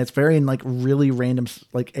night, and it's very in like really random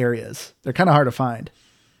like areas. They're kind of hard to find.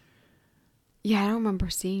 Yeah, I don't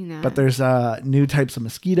remember seeing that. But there's new types of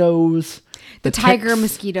mosquitoes. The tiger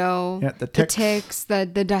mosquito. Yeah, the ticks, the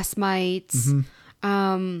dust mites.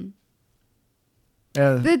 Mm-hmm.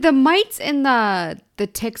 The mites and the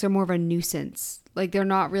ticks are more of a nuisance. Like, they're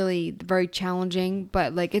not really very challenging,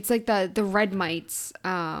 but like it's like the red mites.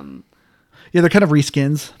 Yeah, they're kind of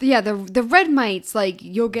reskins. Yeah, the red mites, like,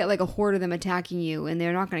 you'll get like a horde of them attacking you, and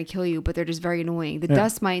they're not going to kill you, but they're just very annoying. The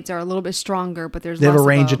dust mites are a little bit stronger, but they have a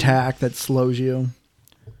range attack that slows you.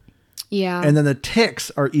 Yeah. And then the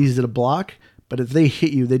ticks are easy to block, but if they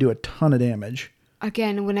hit you, they do a ton of damage.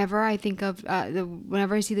 Again, whenever I think of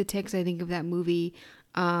whenever I see the ticks, I think of that movie.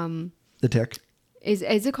 The Tick. Is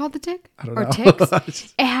it called The Tick? I don't or know.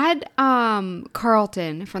 Ticks? It had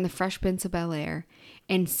Carlton from the Fresh Prince of Bel-Air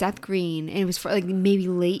and Seth Green, and it was for like maybe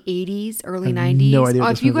late 80s, early 90s. No idea what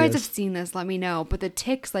Oh, this if you movie guys is. have seen this, let me know. But the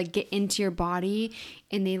ticks like get into your body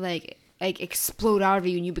and they like explode out of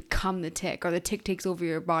you and you become the tick, or the tick takes over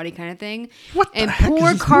your body kind of thing. What the and heck is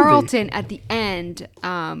poor this Carlton at the end,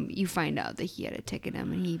 you find out that he had a tick in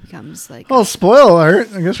him and he becomes like Well, spoiler alert.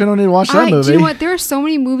 I guess we don't need to watch that movie. do you know what? There are so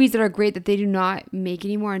many movies that are great that they do not make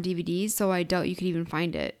anymore on DVDs, so I doubt you could even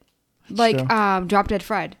find it. Like true. Drop Dead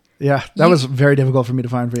Fred. Yeah, that was very difficult for me to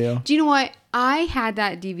find for you. Do you know what? I had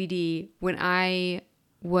that DVD when I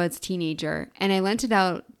was a teenager, and I lent it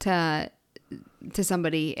out to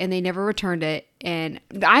somebody, and they never returned it. And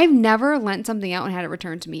I've never lent something out and had it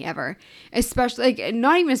returned to me ever. Especially like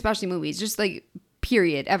not even especially movies, just like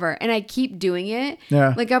period ever. And I keep doing it.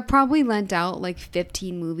 Yeah. Like I've probably lent out like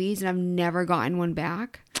 15 movies, and I've never gotten one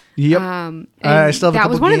back. Yep. And I still have that a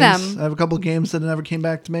couple was one games. of them. I have a couple games that never came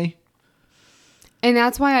back to me. And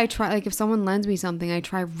that's why I try, like, if someone lends me something, I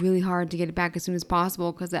try really hard to get it back as soon as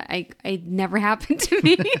possible because it never happened to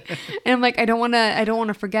me. And I'm like, I don't want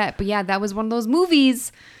to forget. But yeah, that was one of those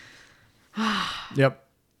movies. Yep.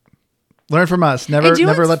 Learn from us.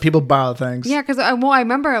 Never let people borrow things. Yeah, because I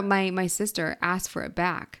remember my sister asked for it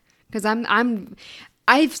back because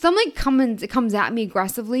if something comes at me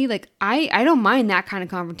aggressively, like I don't mind that kind of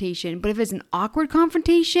confrontation, but if it's an awkward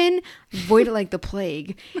confrontation, avoid it like the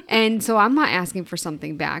plague. And so I'm not asking for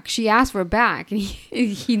something back. She asked for it back, and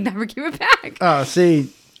he never gave it back. Oh, see,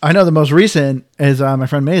 I know the most recent is my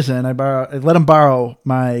friend Mason. I let him borrow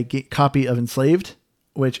my copy of Enslaved,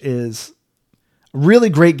 which is a really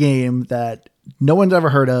great game that no one's ever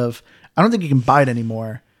heard of. I don't think you can buy it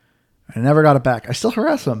anymore. I never got it back. I still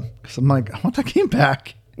harass them because I'm like, I want that game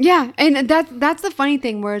back. Yeah, and that's the funny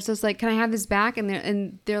thing where it's just like, can I have this back?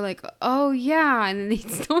 And they're like, oh yeah, and then they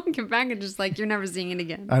still don't give it back and just like, you're never seeing it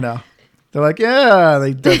again. I know. They're like, yeah,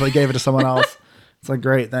 they definitely gave it to someone else. It's like,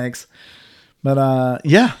 great, thanks. But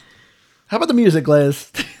yeah. How about the music,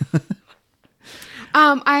 Liz?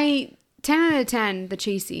 10 out of 10, the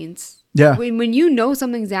chase scenes. Yeah. When you know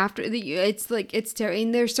something's after, it's like, it's terrible.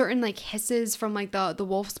 And there's certain like hisses from like the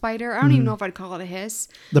wolf spider. I don't even know if I'd call it a hiss.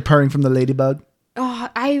 The purring from the ladybug. Oh,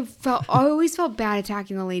 I always felt bad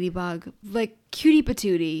attacking the ladybug. Like cutie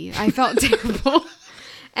patootie. I felt terrible.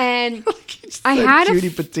 And I had a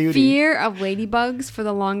fear of ladybugs for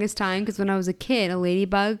the longest time because when I was a kid, a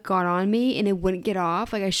ladybug got on me and it wouldn't get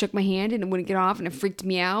off. Like I shook my hand and it wouldn't get off and it freaked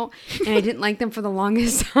me out. And I didn't like them for the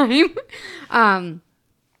longest time.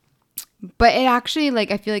 But it actually,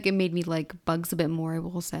 like, I feel like it made me like bugs a bit more, I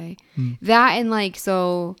will say. That and like,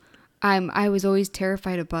 so I was always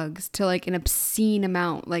terrified of bugs to like an obscene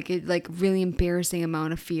amount, like really embarrassing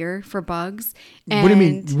amount of fear for bugs. And What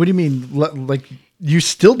do you mean? Like you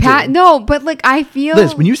still do? no, but like I feel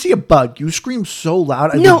Liz, when you see a bug, you scream so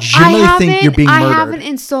loud. I legitimately think you're being murdered. I haven't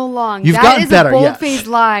in so long. You've gotten better. That is a bold-faced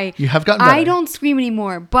lie. You have gotten better. I don't scream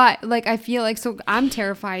anymore, but like I feel like, so I'm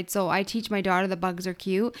terrified. So I teach my daughter that bugs are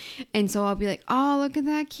cute, and so I'll be like, "Oh, look at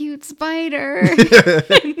that cute spider,"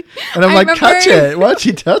 and I'm like, "Touch it! Why don't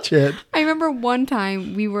you touch it?" I remember one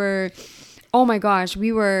time we were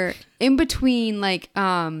in between like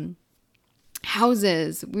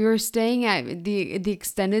houses. We were staying at the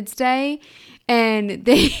extended stay, and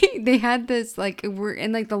they had this like, we're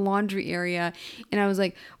in like the laundry area, and I was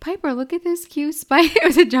like, Piper, look at this cute spider. It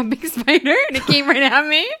was a jumping spider, and it came right at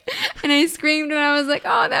me, and I screamed, and I was like,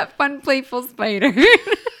 oh, that fun playful spider.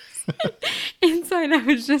 Inside I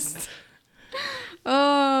was just,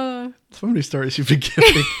 oh, so many stories you've been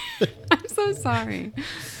giving. I'm so sorry.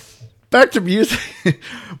 Back to music.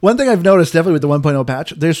 One thing I've noticed definitely with the 1.0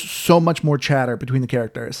 patch, there's so much more chatter between the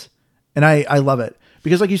characters. And I love it.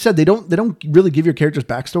 Because like you said, they don't really give your characters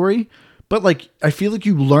backstory, but like I feel like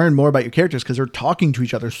you learn more about your characters because they're talking to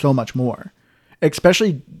each other so much more.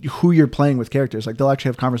 Especially who you're playing with characters. Like they'll actually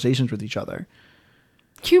have conversations with each other.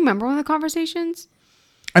 Do you remember one of the conversations?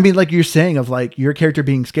 I mean, like you're saying of like your character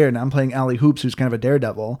being scared, and I'm playing Allie Hoops, who's kind of a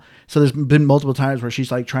daredevil. So there's been multiple times where she's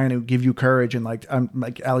like trying to give you courage, and like I'm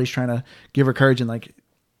like Allie's trying to give her courage and like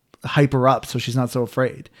hype her up so she's not so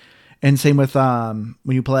afraid. And same with when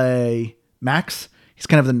you play Max, he's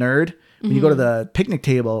kind of the nerd. When you go to the picnic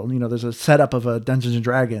table, you know, there's a setup of a Dungeons and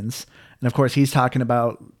Dragons, and of course he's talking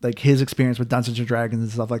about like his experience with Dungeons and Dragons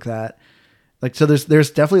and stuff like that. Like so,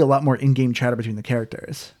 there's definitely a lot more in-game chatter between the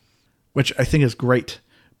characters, which I think is great.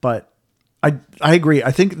 But I agree. I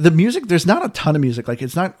think the music, there's not a ton of music. Like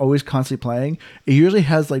it's not always constantly playing. It usually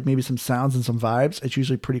has like maybe some sounds and some vibes. It's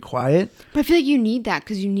usually pretty quiet. But I feel like you need that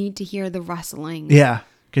because you need to hear the rustling. Yeah.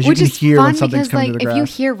 because you Which can is hear fun when something's because, coming like, to the if you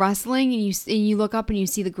grass. hear rustling and you look up and you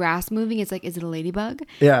see the grass moving, it's like, is it a ladybug?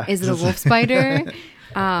 Yeah. Is it a wolf spider?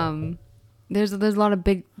 There's a lot of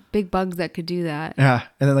big bugs that could do that. Yeah,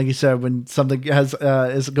 and then like you said, when something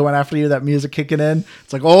is going after you, that music kicking in,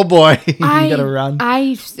 it's like, oh boy, you gotta run.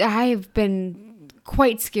 I've been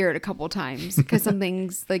quite scared a couple times because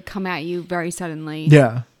something's like come at you very suddenly.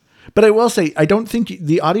 Yeah, but I will say, I don't think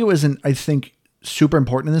the audio isn't, I think, super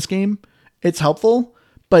important in this game. It's helpful,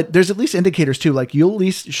 but there's at least indicators too. Like you'll at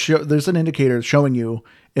least show, there's an indicator showing you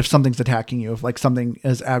if something's attacking you, if like something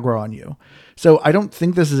is aggro on you. So I don't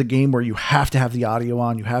think this is a game where you have to have the audio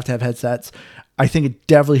on, you have to have headsets. I think it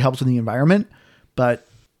definitely helps with the environment, but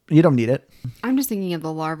you don't need it. I'm just thinking of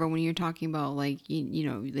the larva when you're talking about like you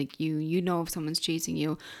know like you know if someone's chasing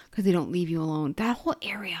you because they don't leave you alone. That whole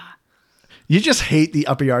area. You just hate the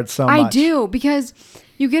upper yard so much. I do, because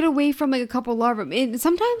you get away from like a couple larvae. And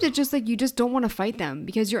sometimes it's just like you just don't want to fight them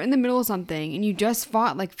because you're in the middle of something and you just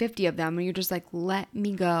fought like 50 of them and you're just like, let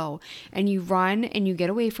me go. And you run and you get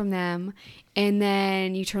away from them and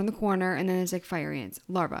then you turn the corner and then there's like fire ants,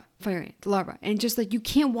 larva, fire ants, larva. And just like you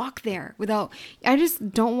can't walk there without, I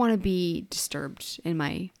just don't want to be disturbed in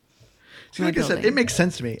my See, like I said, building. it makes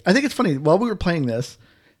sense to me. I think it's funny. While we were playing this,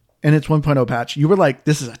 and it's 1.0 patch, you were like,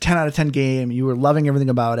 this is a 10 out of 10 game. You were loving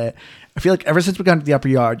everything about it. I feel like ever since we got into the upper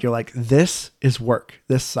yard, you're like, this is work.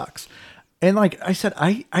 This sucks. And like I said,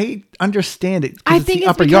 I understand it. I It's think the it's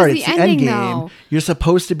upper because yard. the It's the ending, end game. though. You're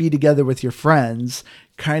supposed to be together with your friends,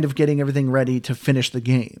 kind of getting everything ready to finish the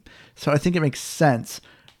game. So I think it makes sense.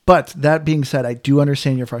 But that being said, I do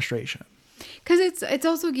understand your frustration. Because it's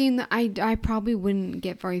also a game that I probably wouldn't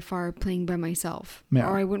get very far playing by myself, Yeah.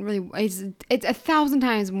 or I wouldn't really. It's 1,000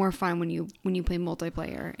 times more fun when you play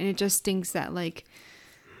multiplayer, and it just stinks that like.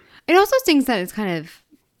 It also stinks that it's kind of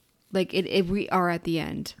like we are at the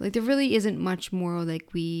end. Like there really isn't much more like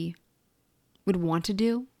we would want to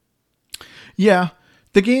do. Yeah,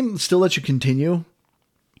 the game still lets you continue,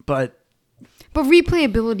 but But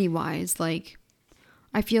replayability wise, like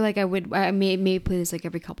I feel like I may play this like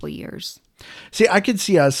every couple of years. see, I could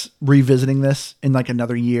see us revisiting this in like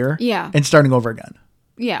another year, Yeah. and starting over again.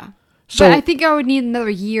 Yeah. So- But I think I would need another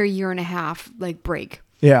year and a half like break.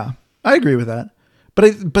 Yeah, I agree with that.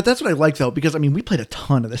 But that's what I like though, because I mean, we played a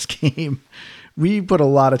ton of this game. We put a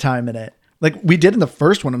lot of time in it. Like we did in the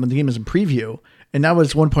first one when the game was in preview, and now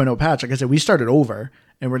it's 1.0 patch. Like I said, we started over,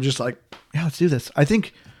 and we're just like, yeah, let's do this. I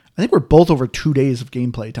think we're both over 2 days of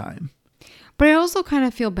gameplay time. But I also kind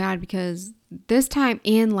of feel bad because this time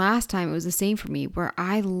and last time it was the same for me, where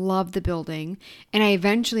I loved the building and I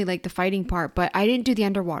eventually liked the fighting part, but I didn't do the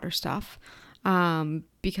underwater stuff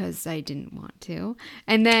because I didn't want to.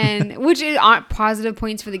 And then, which is positive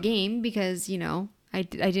points for the game because, you know, I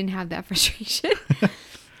didn't have that frustration.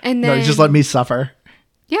 And then No, you just let me suffer.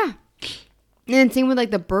 yeah. And then same with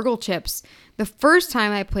like the Burgle chips. The first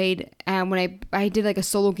time I played, when I did like a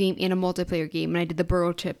solo game and a multiplayer game, and I did the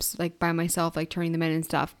Burgle chips like by myself, like turning them in and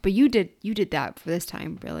stuff. But you did that for this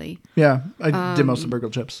time, really. Yeah, I did most of the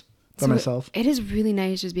Burgle chips by So myself. It is really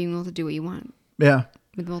nice just being able to do what you want Yeah.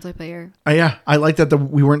 with multiplayer. Yeah, I like that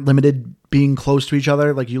we weren't limited being close to each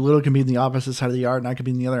other. Like you literally can be in the opposite side of the yard and I could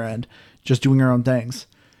be in the other end, just doing our own things.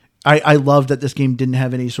 I love that this game didn't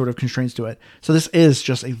have any sort of constraints to it. So this is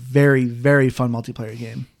just a very, very fun multiplayer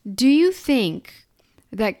game. Do you think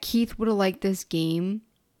that Keith would have liked this game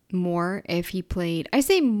more if he played? I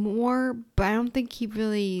say more, but I don't think he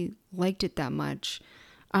really liked it that much.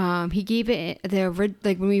 He gave it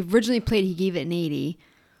like when we originally played, he gave it an 80,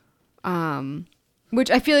 which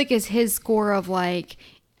I feel like is his score of like,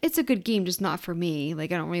 it's a good game, just not for me.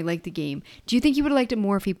 Like I don't really like the game. Do you think he would have liked it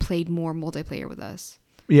more if he played more multiplayer with us?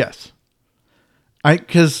 Yes.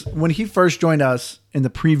 Because when he first joined us in the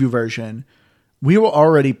preview version, we were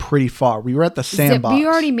already pretty far. We were at the sandbox. We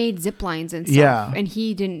already made zip lines and stuff, Yeah. and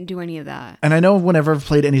he didn't do any of that. And I know whenever I've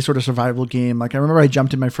played any sort of survival game, like I remember I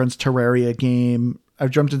jumped in my friend's Terraria game. I've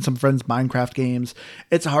jumped in some friends' Minecraft games.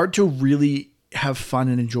 It's hard to really have fun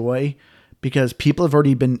and enjoy because people have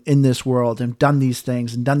already been in this world and done these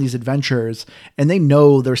things and done these adventures, and they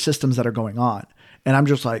know their systems that are going on. And I'm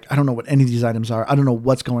just like, I don't know what any of these items are. I don't know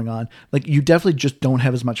what's going on. Like you definitely just don't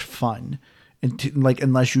have as much fun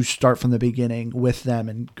unless you start from the beginning with them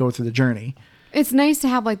and go through the journey. It's nice to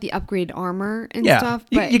have like the upgraded armor and Yeah. stuff,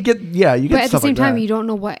 You but get but at the stuff same like time, that. you don't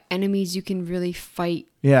know what enemies you can really fight,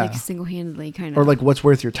 Yeah. like single handedly, kind of. Or like what's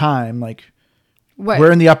worth your time. Like what?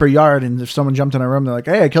 we're in the upper yard, and if someone jumped in our room, they're like,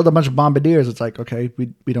 "Hey, I killed a bunch of bombardiers." It's like, okay,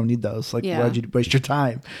 we don't need those. Like, Yeah. why'd you waste your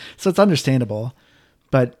time? So it's understandable,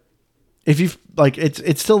 but if you like,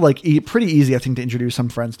 it's still like pretty easy, I think, to introduce some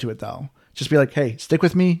friends to it though. Just be like, hey, stick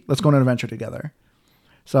with me. Let's go on an adventure together.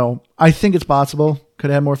 So I think it's possible. Could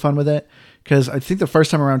have had more fun with it. Because I think the first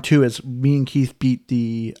time around too is me and Keith beat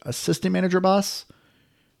the assistant manager boss.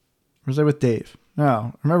 Or was I with Dave? No,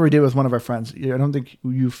 I remember we did it with one of our friends. I don't think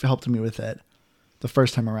you helped me with it the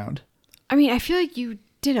first time around. I mean, I feel like you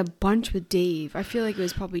did a bunch with Dave. I feel like it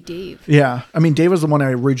was probably Dave. Yeah. I mean, Dave was the one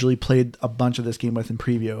I originally played a bunch of this game with in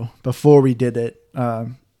preview before we did it, a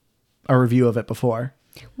review of it before.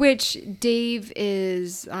 Which Dave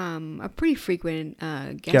is a pretty frequent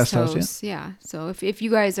guest host. Yeah. So if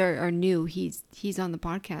you guys are new, he's on the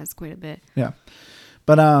podcast quite a bit. Yeah.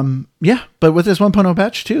 But but with this 1.0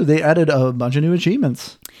 patch too, they added a bunch of new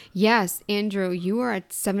achievements. Yes, Andrew, you are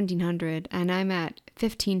at 1700 and I'm at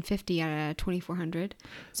 1550 at 2400.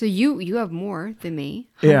 So you have more than me.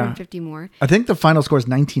 150 more. I think the final score is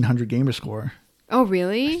 1900 gamer score. Oh,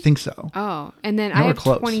 really? I think so. Oh, and then I have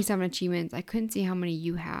 27 achievements. I couldn't see how many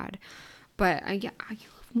you had, but you have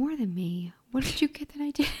more than me. What did you get that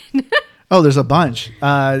I did? Oh, there's a bunch.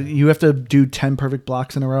 You have to do 10 perfect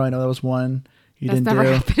blocks in a row. I know that was one you That's didn't never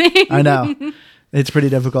do. happening. I know. It's pretty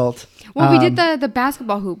difficult. Well, we did the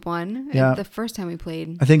basketball hoop one the first time we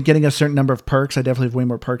played. I think getting a certain number of perks, I definitely have way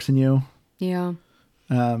more perks than you. Yeah.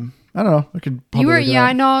 I don't know. I could probably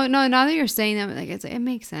no. Now that you're saying that, like it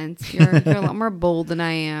makes sense. You're a lot more bold than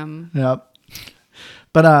I am. Yep.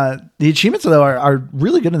 But the achievements though are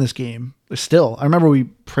really good in this game. Still, I remember we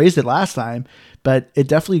praised it last time, but it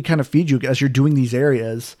definitely kind of feeds you as you're doing these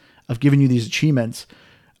areas of giving you these achievements.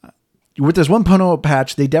 With this 1.0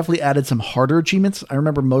 patch, they definitely added some harder achievements. I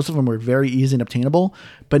remember most of them were very easy and obtainable,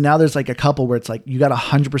 but now there's like a couple where it's like you got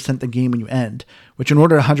 100% the game when you end, which in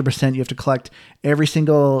order to 100%, you have to collect every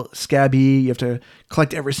single scabby, you have to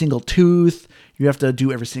collect every single tooth, you have to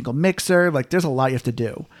do every single mixer. Like there's a lot you have to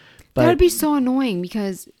do. But that would be so annoying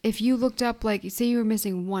because if you looked up, like say you were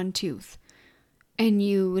missing one tooth and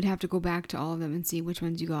you would have to go back to all of them and see which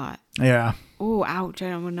ones you got. Yeah. Oh, ouch.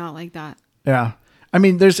 I would not like that. Yeah. I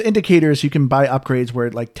mean, there's indicators you can buy upgrades where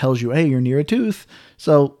it like tells you, hey, you're near a tooth.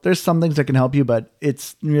 So there's some things that can help you, but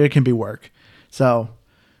it can be work. So,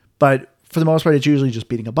 but for the most part, it's usually just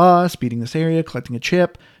beating a boss, beating this area, collecting a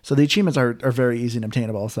chip. So the achievements are very easy and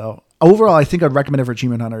obtainable. So overall, I think I'd recommend it for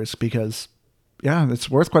achievement hunters because, yeah, it's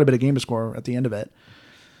worth quite a bit of gamer score at the end of it.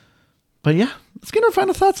 But yeah, let's get our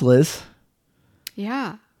final thoughts, Liz.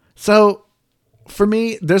 Yeah. So for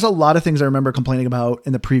me, there's a lot of things I remember complaining about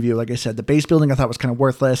in the preview. Like I said, the base building I thought was kind of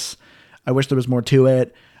worthless. I wish there was more to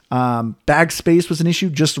it. Bag space was an issue.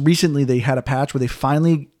 Just recently, they had a patch where they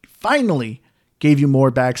finally gave you more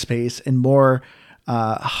bag space and more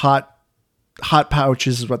hot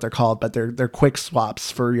pouches is what they're called, but they're quick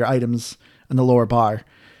swaps for your items in the lower bar.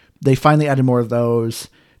 They finally added more of those.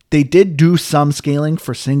 They did do some scaling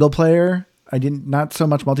for single player. Not so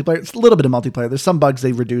much multiplayer. It's a little bit of multiplayer. There's some bugs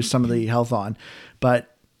they reduced some of the health on,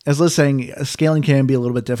 but as Liz saying, scaling can be a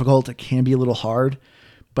little bit difficult. It can be a little hard,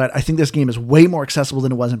 but I think this game is way more accessible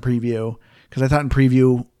than it was in preview. Because I thought in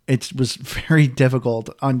preview it was very difficult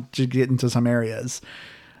to get into some areas.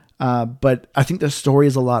 But I think the story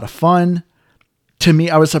is a lot of fun. To me,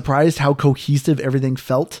 I was surprised how cohesive everything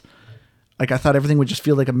felt. Like I thought everything would just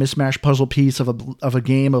feel like a mismatched puzzle piece of a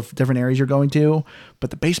game of different areas you're going to, but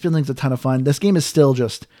the base building's a ton of fun. This game is still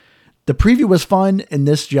just, the preview was fun and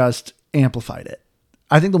this just amplified it.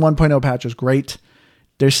 I think the 1.0 patch is great.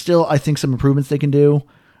 There's still, I think, some improvements they can do.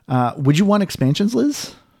 Would you want expansions,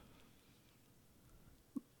 Liz?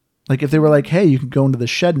 Like if they were like, hey, you can go into the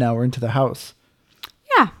shed now or into the house.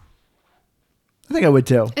 Yeah. I think I would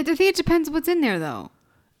too. I think it depends what's in there though.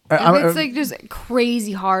 If it's like just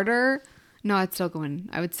crazy harder, no, I'd still go in.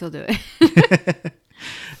 I would still do it.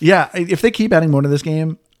 Yeah, if they keep adding more to this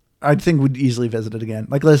game, I think we'd easily visit it again.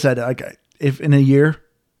 Like Liz said, like if in a year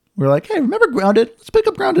we're like, hey, remember Grounded? Let's pick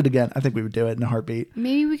up Grounded again. I think we would do it in a heartbeat.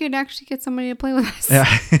 Maybe we could actually get somebody to play with us.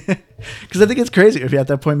 Yeah, because I think it's crazy if you're at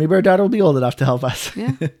that point. Maybe our dad will be old enough to help us.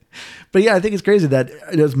 Yeah. But yeah, I think it's crazy that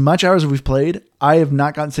as much hours as we've played, I have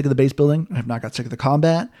not gotten sick of the base building. I have not got sick of the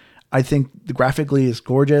combat. I think the graphically is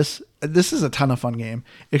gorgeous. This is a ton of fun game,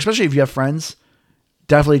 especially if you have friends.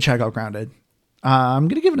 Definitely check out Grounded. I'm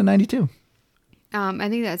going to give it a 92. I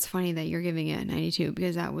think that's funny that you're giving it a 92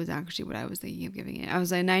 because that was actually what I was thinking of giving it. I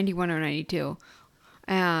was like 91 or 92.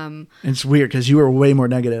 It's weird because you were way more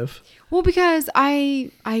negative. Well, because I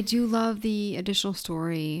love the additional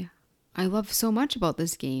story. I love so much about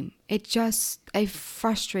this game. It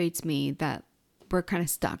frustrates me that we're kind of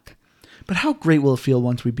stuck. But how great will it feel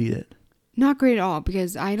once we beat it? Not great at all,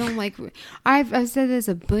 because I don't like. I've said this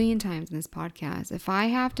a billion times in this podcast. If I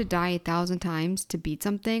have to die 1,000 times to beat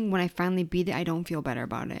something, when I finally beat it, I don't feel better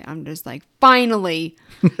about it. I'm just like, finally,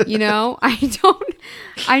 you know.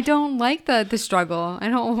 I don't like the struggle. I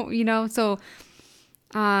don't, you know. So,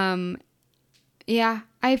 yeah,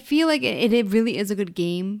 I feel like it really is a good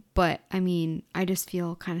game, but I mean, I just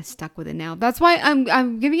feel kind of stuck with it now. That's why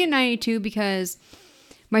I'm giving it 92, because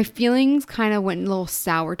my feelings kind of went a little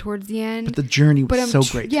sour towards the end. But the journey was so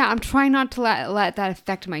great. Yeah, I'm trying not to let that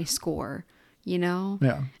affect my score, you know?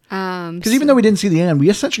 Yeah. Because even though we didn't see the end, we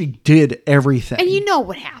essentially did everything. And you know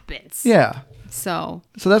what happens. Yeah. So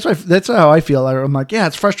that's how I feel. I'm like, yeah,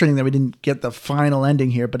 it's frustrating that we didn't get the final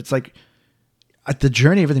ending here, but it's like at the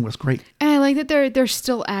journey, everything was great. And I like that they're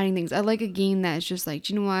still adding things. I like a game that's just like,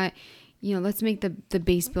 do you know what? You know, let's make the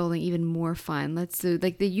base building even more fun. Let's do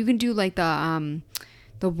you can do like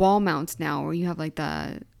the wall mounts now, where you have like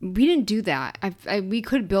we didn't do that. We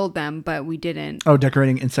could build them, but we didn't. Oh,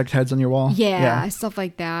 decorating insect heads on your wall. Yeah, stuff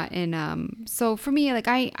like that. And so for me, like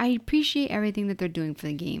I appreciate everything that they're doing for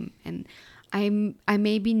the game, and I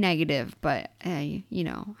may be negative, but I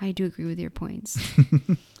do agree with your points.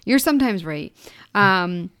 You're sometimes right.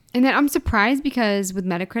 And then I'm surprised, because with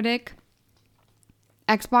Metacritic,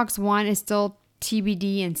 Xbox One is still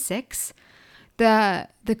TBD and 6. The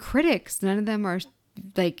critics, none of them are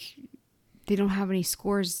like, they don't have any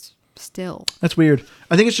scores still. That's weird.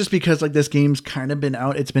 I think it's just because like this game's kind of been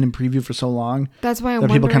out. It's been in preview for so long. That's why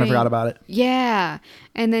people kind of forgot about it. Yeah.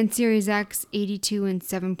 And then Series X 82 and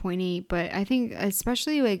 7.8. But I think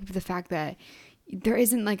especially like the fact that there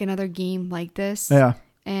isn't like another game like this. Yeah.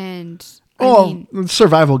 And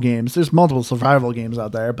survival games. There's multiple survival games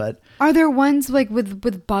out there, but are there ones like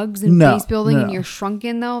with bugs and base building and you're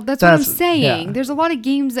shrunken though? That's what I'm saying. Yeah. There's a lot of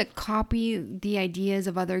games that copy the ideas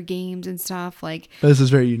of other games and stuff. Like, this is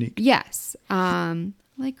very unique. Yes.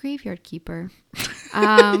 Like Graveyard Keeper.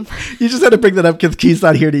 You just had to bring that up because Keith's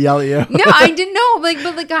not here to yell at you. No, I didn't know.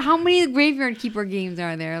 But how many Graveyard Keeper games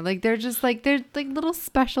are there? Like, they're little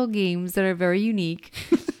special games that are very unique.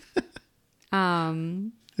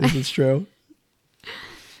 This is true.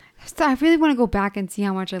 So I really want to go back and see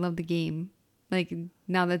how much I love the game. Like,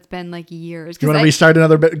 now that's been like years. You want to restart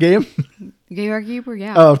another game? Graveyard Keeper,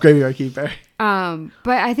 yeah. Oh, Graveyard Keeper. But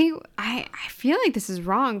I think I feel like this is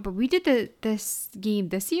wrong. But we did this game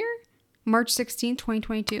this year, March 16th,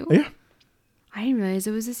 2022. Yeah. I didn't realize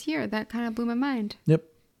it was this year. That kind of blew my mind. Yep.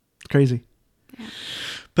 Crazy. Yeah.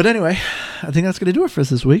 But anyway, I think that's going to do it for us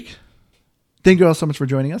this week. Thank you all so much for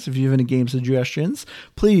joining us. If you have any game suggestions,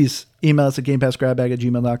 please email us at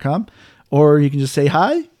gamepassgrabbag@gmail.com. Or you can just say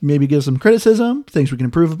hi, maybe give some criticism, things we can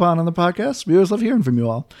improve upon on the podcast. We always love hearing from you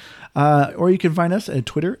all. Or you can find us at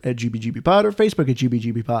Twitter at GBGBpod or Facebook at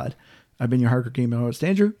GBGBpod. I've been your hardcore gamer host,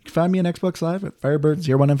 Andrew. You can find me on Xbox Live at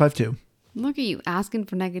Firebird01952. Look at you asking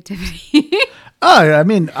for negativity. I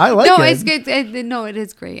mean, I like it. No, it's good. No, it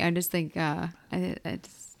is great. I just think I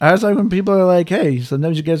was like when people are like, hey,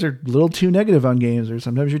 sometimes you guys are a little too negative on games or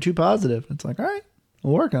sometimes you're too positive. It's like, all right,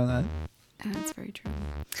 we'll work on that. That's very true.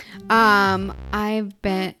 I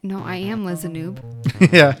am Liz the Noob.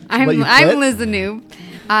 Yeah. I'm Liz the Noob.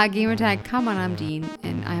 Gamertag, come on, I'm Dean.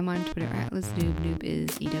 And I'm on Twitter at Liz Noob. Noob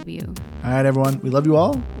is EW. All right, everyone. We love you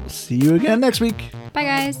all. We'll see you again next week. Bye,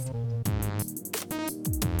 guys.